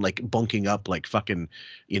one like bunking up like fucking,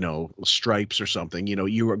 Stripes or something.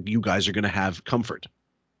 You guys are going to have comfort.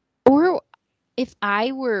 Or if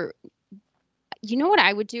I were, you know what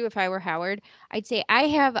I would do if I were Howard? I'd say I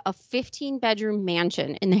have a 15-bedroom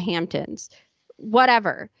mansion in the Hamptons,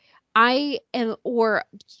 whatever. I am, or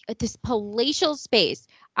this palatial space.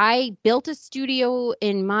 I built a studio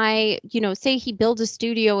in my, say he builds a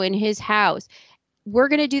studio in his house. We're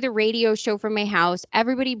going to do the radio show from my house.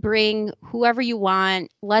 Everybody bring whoever you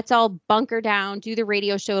want. Let's all bunker down, do the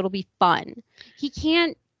radio show. It'll be fun. He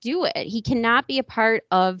can't do it. He cannot be a part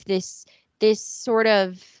of this sort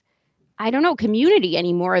of, I don't know, community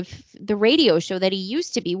anymore of the radio show that he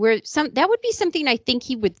used to be, where that would be something I think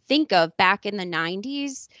he would think of back in the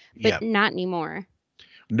 90s, but not anymore.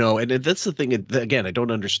 No, and that's the thing. Again, I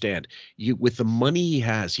don't understand. With the money he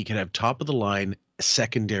has, he can have top of the line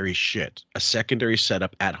secondary shit, a secondary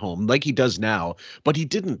setup at home like he does now. But he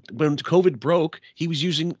didn't. When COVID broke, he was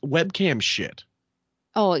using webcam shit.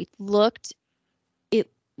 Oh, it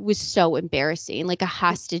was so embarrassing, like a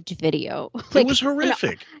hostage video. It was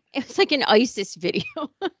horrific. It was like an ISIS video.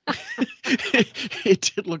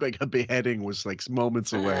 It did look like a beheading was like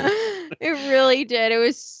moments away. It really did. It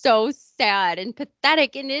was so sad and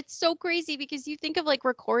pathetic. And it's so crazy because you think of like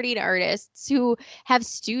recording artists who have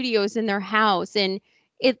studios in their house and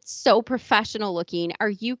it's so professional looking. Are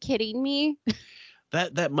you kidding me?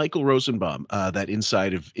 That Michael Rosenbaum, that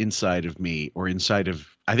Inside of Me, or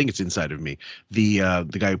I think it's Inside of Me, the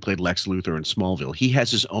guy who played Lex Luthor in Smallville, he has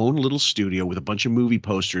his own little studio with a bunch of movie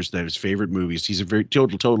posters that are his favorite movies. He's a very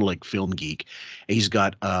total like film geek. And he's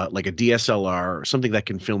got like a DSLR or something that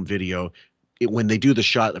can film video. When they do the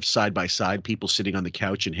shot of side by side, people sitting on the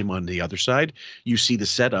couch and him on the other side, you see the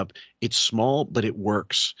setup. It's small, but it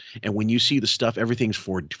works. And when you see the stuff, everything's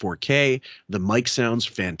 4K. The mic sounds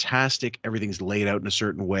fantastic. Everything's laid out in a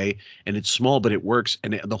certain way, and it's small, but it works.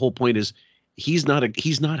 And the whole point is, he's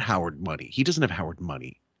not Howard money. He doesn't have Howard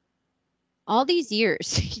money. All these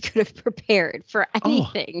years, he could have prepared for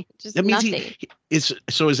anything. Just that means nothing. Is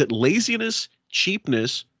it laziness,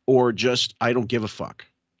 cheapness, or just I don't give a fuck?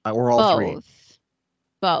 Or all three?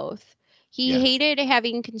 Both. He hated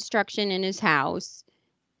having construction in his house,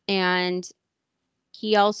 and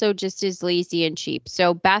he also just is lazy and cheap.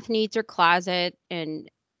 So Beth needs her closet and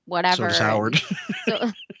whatever. So does Howard.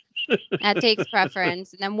 So that takes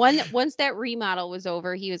preference. And then once that remodel was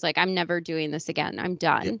over, he was like, I'm never doing this again. I'm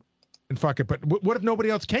done. Yeah. And fuck it. But what if nobody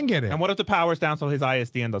else can get in? And what if the power's down so his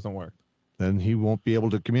ISDN doesn't work? Then he won't be able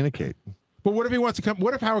to communicate. But what if he wants to come?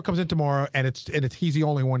 What if Howard comes in tomorrow and he's the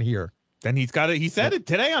only one here? Then he's got it. He said it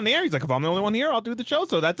today on the air. He's like, if I'm the only one here, I'll do the show.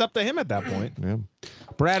 So that's up to him at that point. Yeah.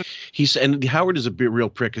 Brad. And Howard is a bit real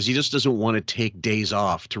prick because he just doesn't want to take days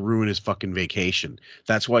off to ruin his fucking vacation.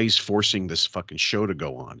 That's why he's forcing this fucking show to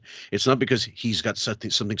go on. It's not because he's got something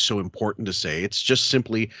so important to say. It's just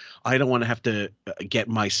simply, I don't want to have to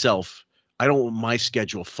I don't want my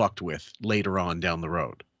schedule fucked with later on down the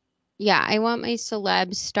road. Yeah, I want my celeb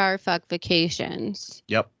starfuck vacations.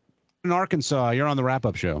 Yep. In Arkansas, you're on the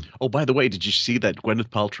wrap-up show. Oh, by the way, did you see that Gwyneth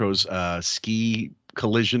Paltrow's ski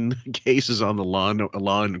collision case is on the Law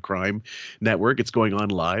and Crime Network? It's going on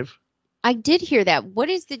live. I did hear that. What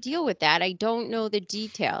is the deal with that? I don't know the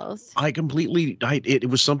details. It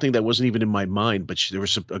was something that wasn't even in my mind, but there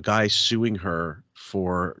was a guy suing her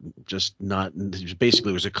for just not,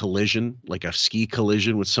 basically it was a collision, like a ski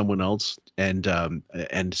collision with someone else. And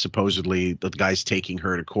supposedly the guy's taking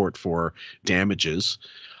her to court for damages.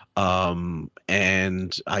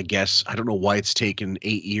 And I guess, I don't know why it's taken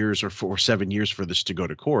 8 years or 7 years for this to go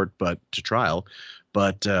to court, but to trial,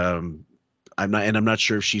 but, I'm not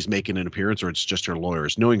sure if she's making an appearance or it's just her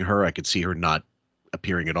lawyers. Knowing her, I could see her not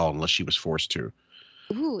appearing at all unless she was forced to.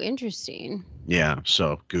 Ooh, interesting. Yeah.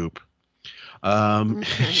 So goop.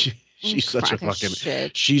 She's such a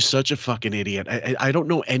fucking idiot. I don't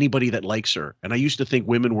know anybody that likes her. And I used to think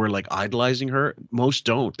women were like idolizing her. Most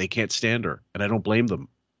don't. They can't stand her. And I don't blame them.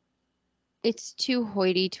 It's too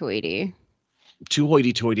hoity-toity. Too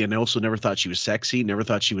hoity-toity. And I also never thought she was sexy. Never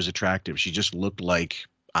thought she was attractive. She just looked like,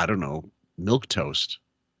 I don't know, milk toast.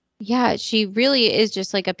 Yeah, she really is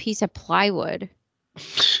just like a piece of plywood.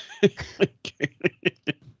 It's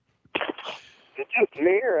just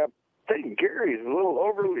me, or I think Gary's a little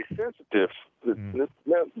overly sensitive. The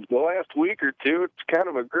last week or two, it's kind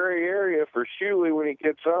of a gray area for Shuley when he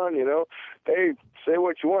gets on, Hey, say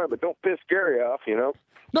what you want, but don't piss Gary off,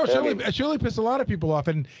 No, Shirley pissed a lot of people off.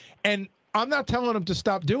 And I'm not telling him to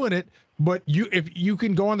stop doing it, but if you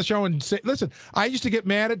can go on the show and say, listen, I used to get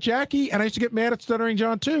mad at Jackie and I used to get mad at Stuttering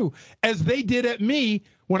John too, as they did at me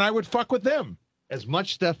when I would fuck with them. As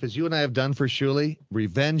much stuff as you and I have done for Shuley,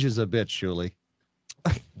 revenge is a bitch, Shuley.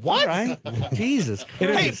 What? Right? Jesus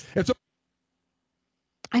Christ.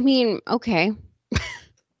 I mean, okay.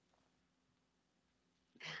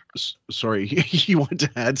 Sorry, you want to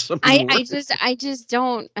add something more? I just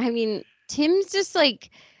don't. I mean, Tim's just like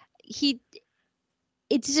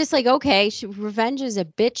it's just like, okay, revenge is a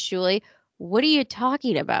bitch, Julie. What are you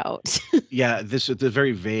talking about? Yeah, they're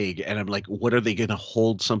very vague, and I'm like, what are they going to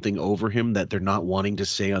hold something over him that they're not wanting to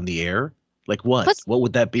say on the air? Like what? What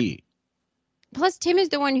would that be? Plus, Tim is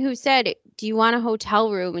the one who said, "Do you want a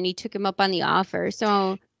hotel room?" and he took him up on the offer.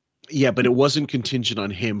 So. Yeah, but it wasn't contingent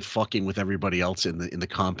on him fucking with everybody else in the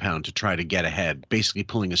compound to try to get ahead, basically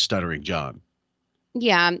pulling a Stuttering John.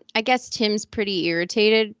 Yeah, I guess Tim's pretty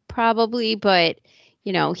irritated, probably, but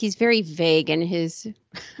he's very vague in his.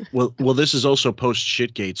 well, this is also post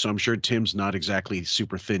Shitgate, so I'm sure Tim's not exactly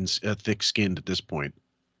super thick-skinned at this point.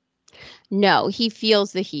 No, he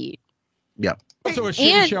feels the heat. Yeah. Also, a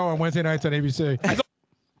shitty show on Wednesday nights on ABC.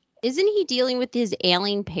 Isn't he dealing with his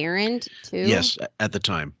ailing parent too? Yes, at the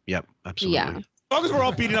time. Yep, absolutely. Yeah. As long as we're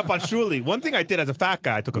all beating up on Shuley, one thing I did as a fat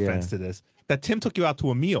guy, I took offense to this, that Tim took you out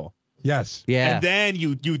to a meal. Yes. Yeah. And then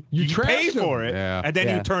you paid for it, and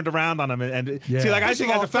then you turned around on him. And see, like, I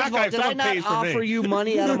think as a fat guy, if did I someone not pays for offer me. you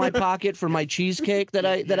money out of my pocket for my cheesecake that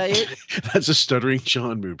I ate? That's a Stuttering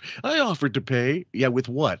John move. I offered to pay. Yeah, with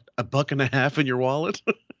what? $1.50 in your wallet?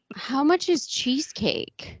 How much is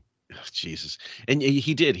cheesecake? Oh, Jesus. And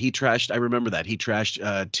he did. He trashed. I remember that. He trashed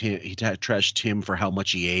Tim. He trashed Tim for how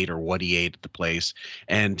much he ate or what he ate at the place.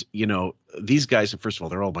 And these guys. First of all,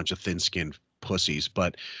 they're all a bunch of thin-skinned pussies.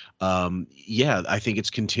 But yeah, I think it's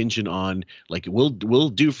contingent on like we'll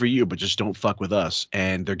do for you, but just don't fuck with us.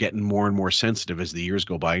 And they're getting more and more sensitive as the years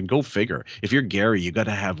go by. And go figure. If you're Gary, you got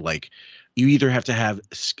to have you either have to have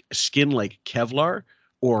skin like Kevlar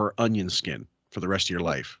or onion skin for the rest of your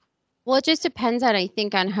life. Well, it just depends on, I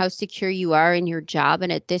think, on how secure you are in your job.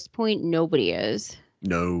 And at this point, nobody is.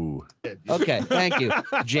 No. Okay, thank you,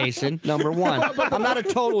 Jason. Number one, I'm not a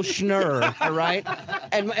total schnurr, all right?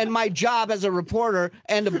 And my job as a reporter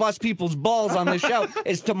and to bust people's balls on this show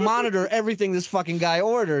is to monitor everything this fucking guy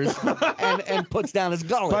orders and puts down his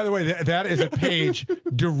gullet. By the way, that is a page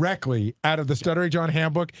directly out of the Stuttering John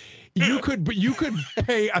handbook. You could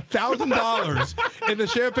pay $1,000 in the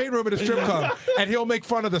champagne room at a strip club, and he'll make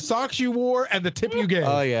fun of the socks you wore and the tip you gave.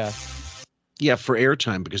 Oh yeah. Yeah, for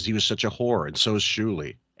airtime because he was such a whore, and so is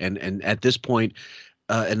Shuley. And at this point,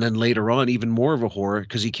 and then later on, even more of a whore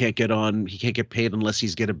because he can't get paid unless he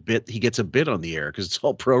gets a bit on the air because it's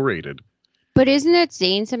all prorated. But isn't it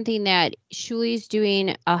saying something that Shuley's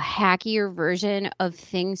doing a hackier version of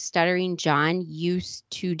things Stuttering John used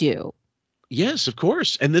to do? Yes, of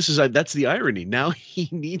course. And that's the irony. Now he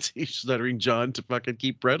needs a Stuttering John to fucking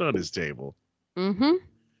keep bread on his table. Mm-hmm.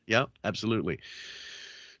 Yeah, absolutely.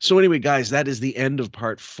 So anyway, guys, that is the end of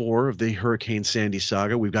part 4 of the Hurricane Sandy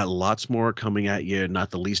saga. We've got lots more coming at you, not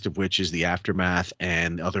the least of which is the aftermath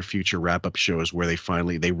and other future wrap-up shows where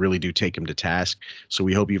they really do take him to task. So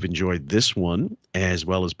we hope you've enjoyed this one as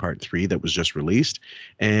well as part 3 that was just released.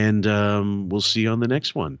 And we'll see you on the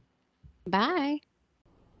next one. Bye.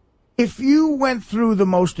 If you went through the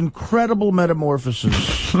most incredible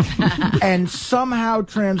metamorphosis and somehow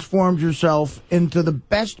transformed yourself into the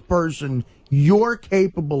best person you're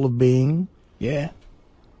capable of being,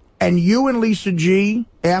 and you and Lisa G,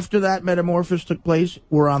 after that metamorphosis took place,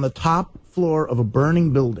 were on the top floor of a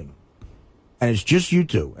burning building, and it's just you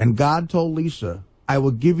two, and God told Lisa, I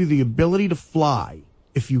will give you the ability to fly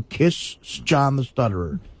if you kiss John the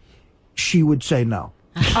Stutterer, she would say no.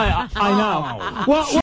 I know. Well,